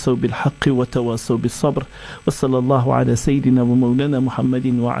وتواصوا بالحق وتواصوا بالصبر وصلى الله على سيدنا ومولانا محمد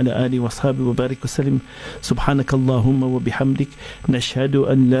وعلى آله وأصحابه وبارك وسلم. سبحانك اللهم وبحمدك نشهد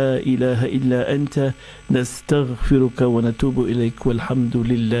أن لا إله إلا أنت نستغفرك ونتوب إليك والحمد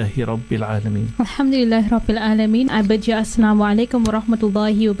لله رب العالمين. Alhamdulillah Rabbil Alameen. I bid you Assalamu alaikum wa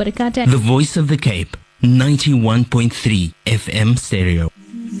rahmatullahi wa barakatuh. The Voice of the Cape, 91.3 FM stereo.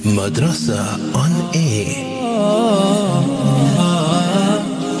 Madrasa on air.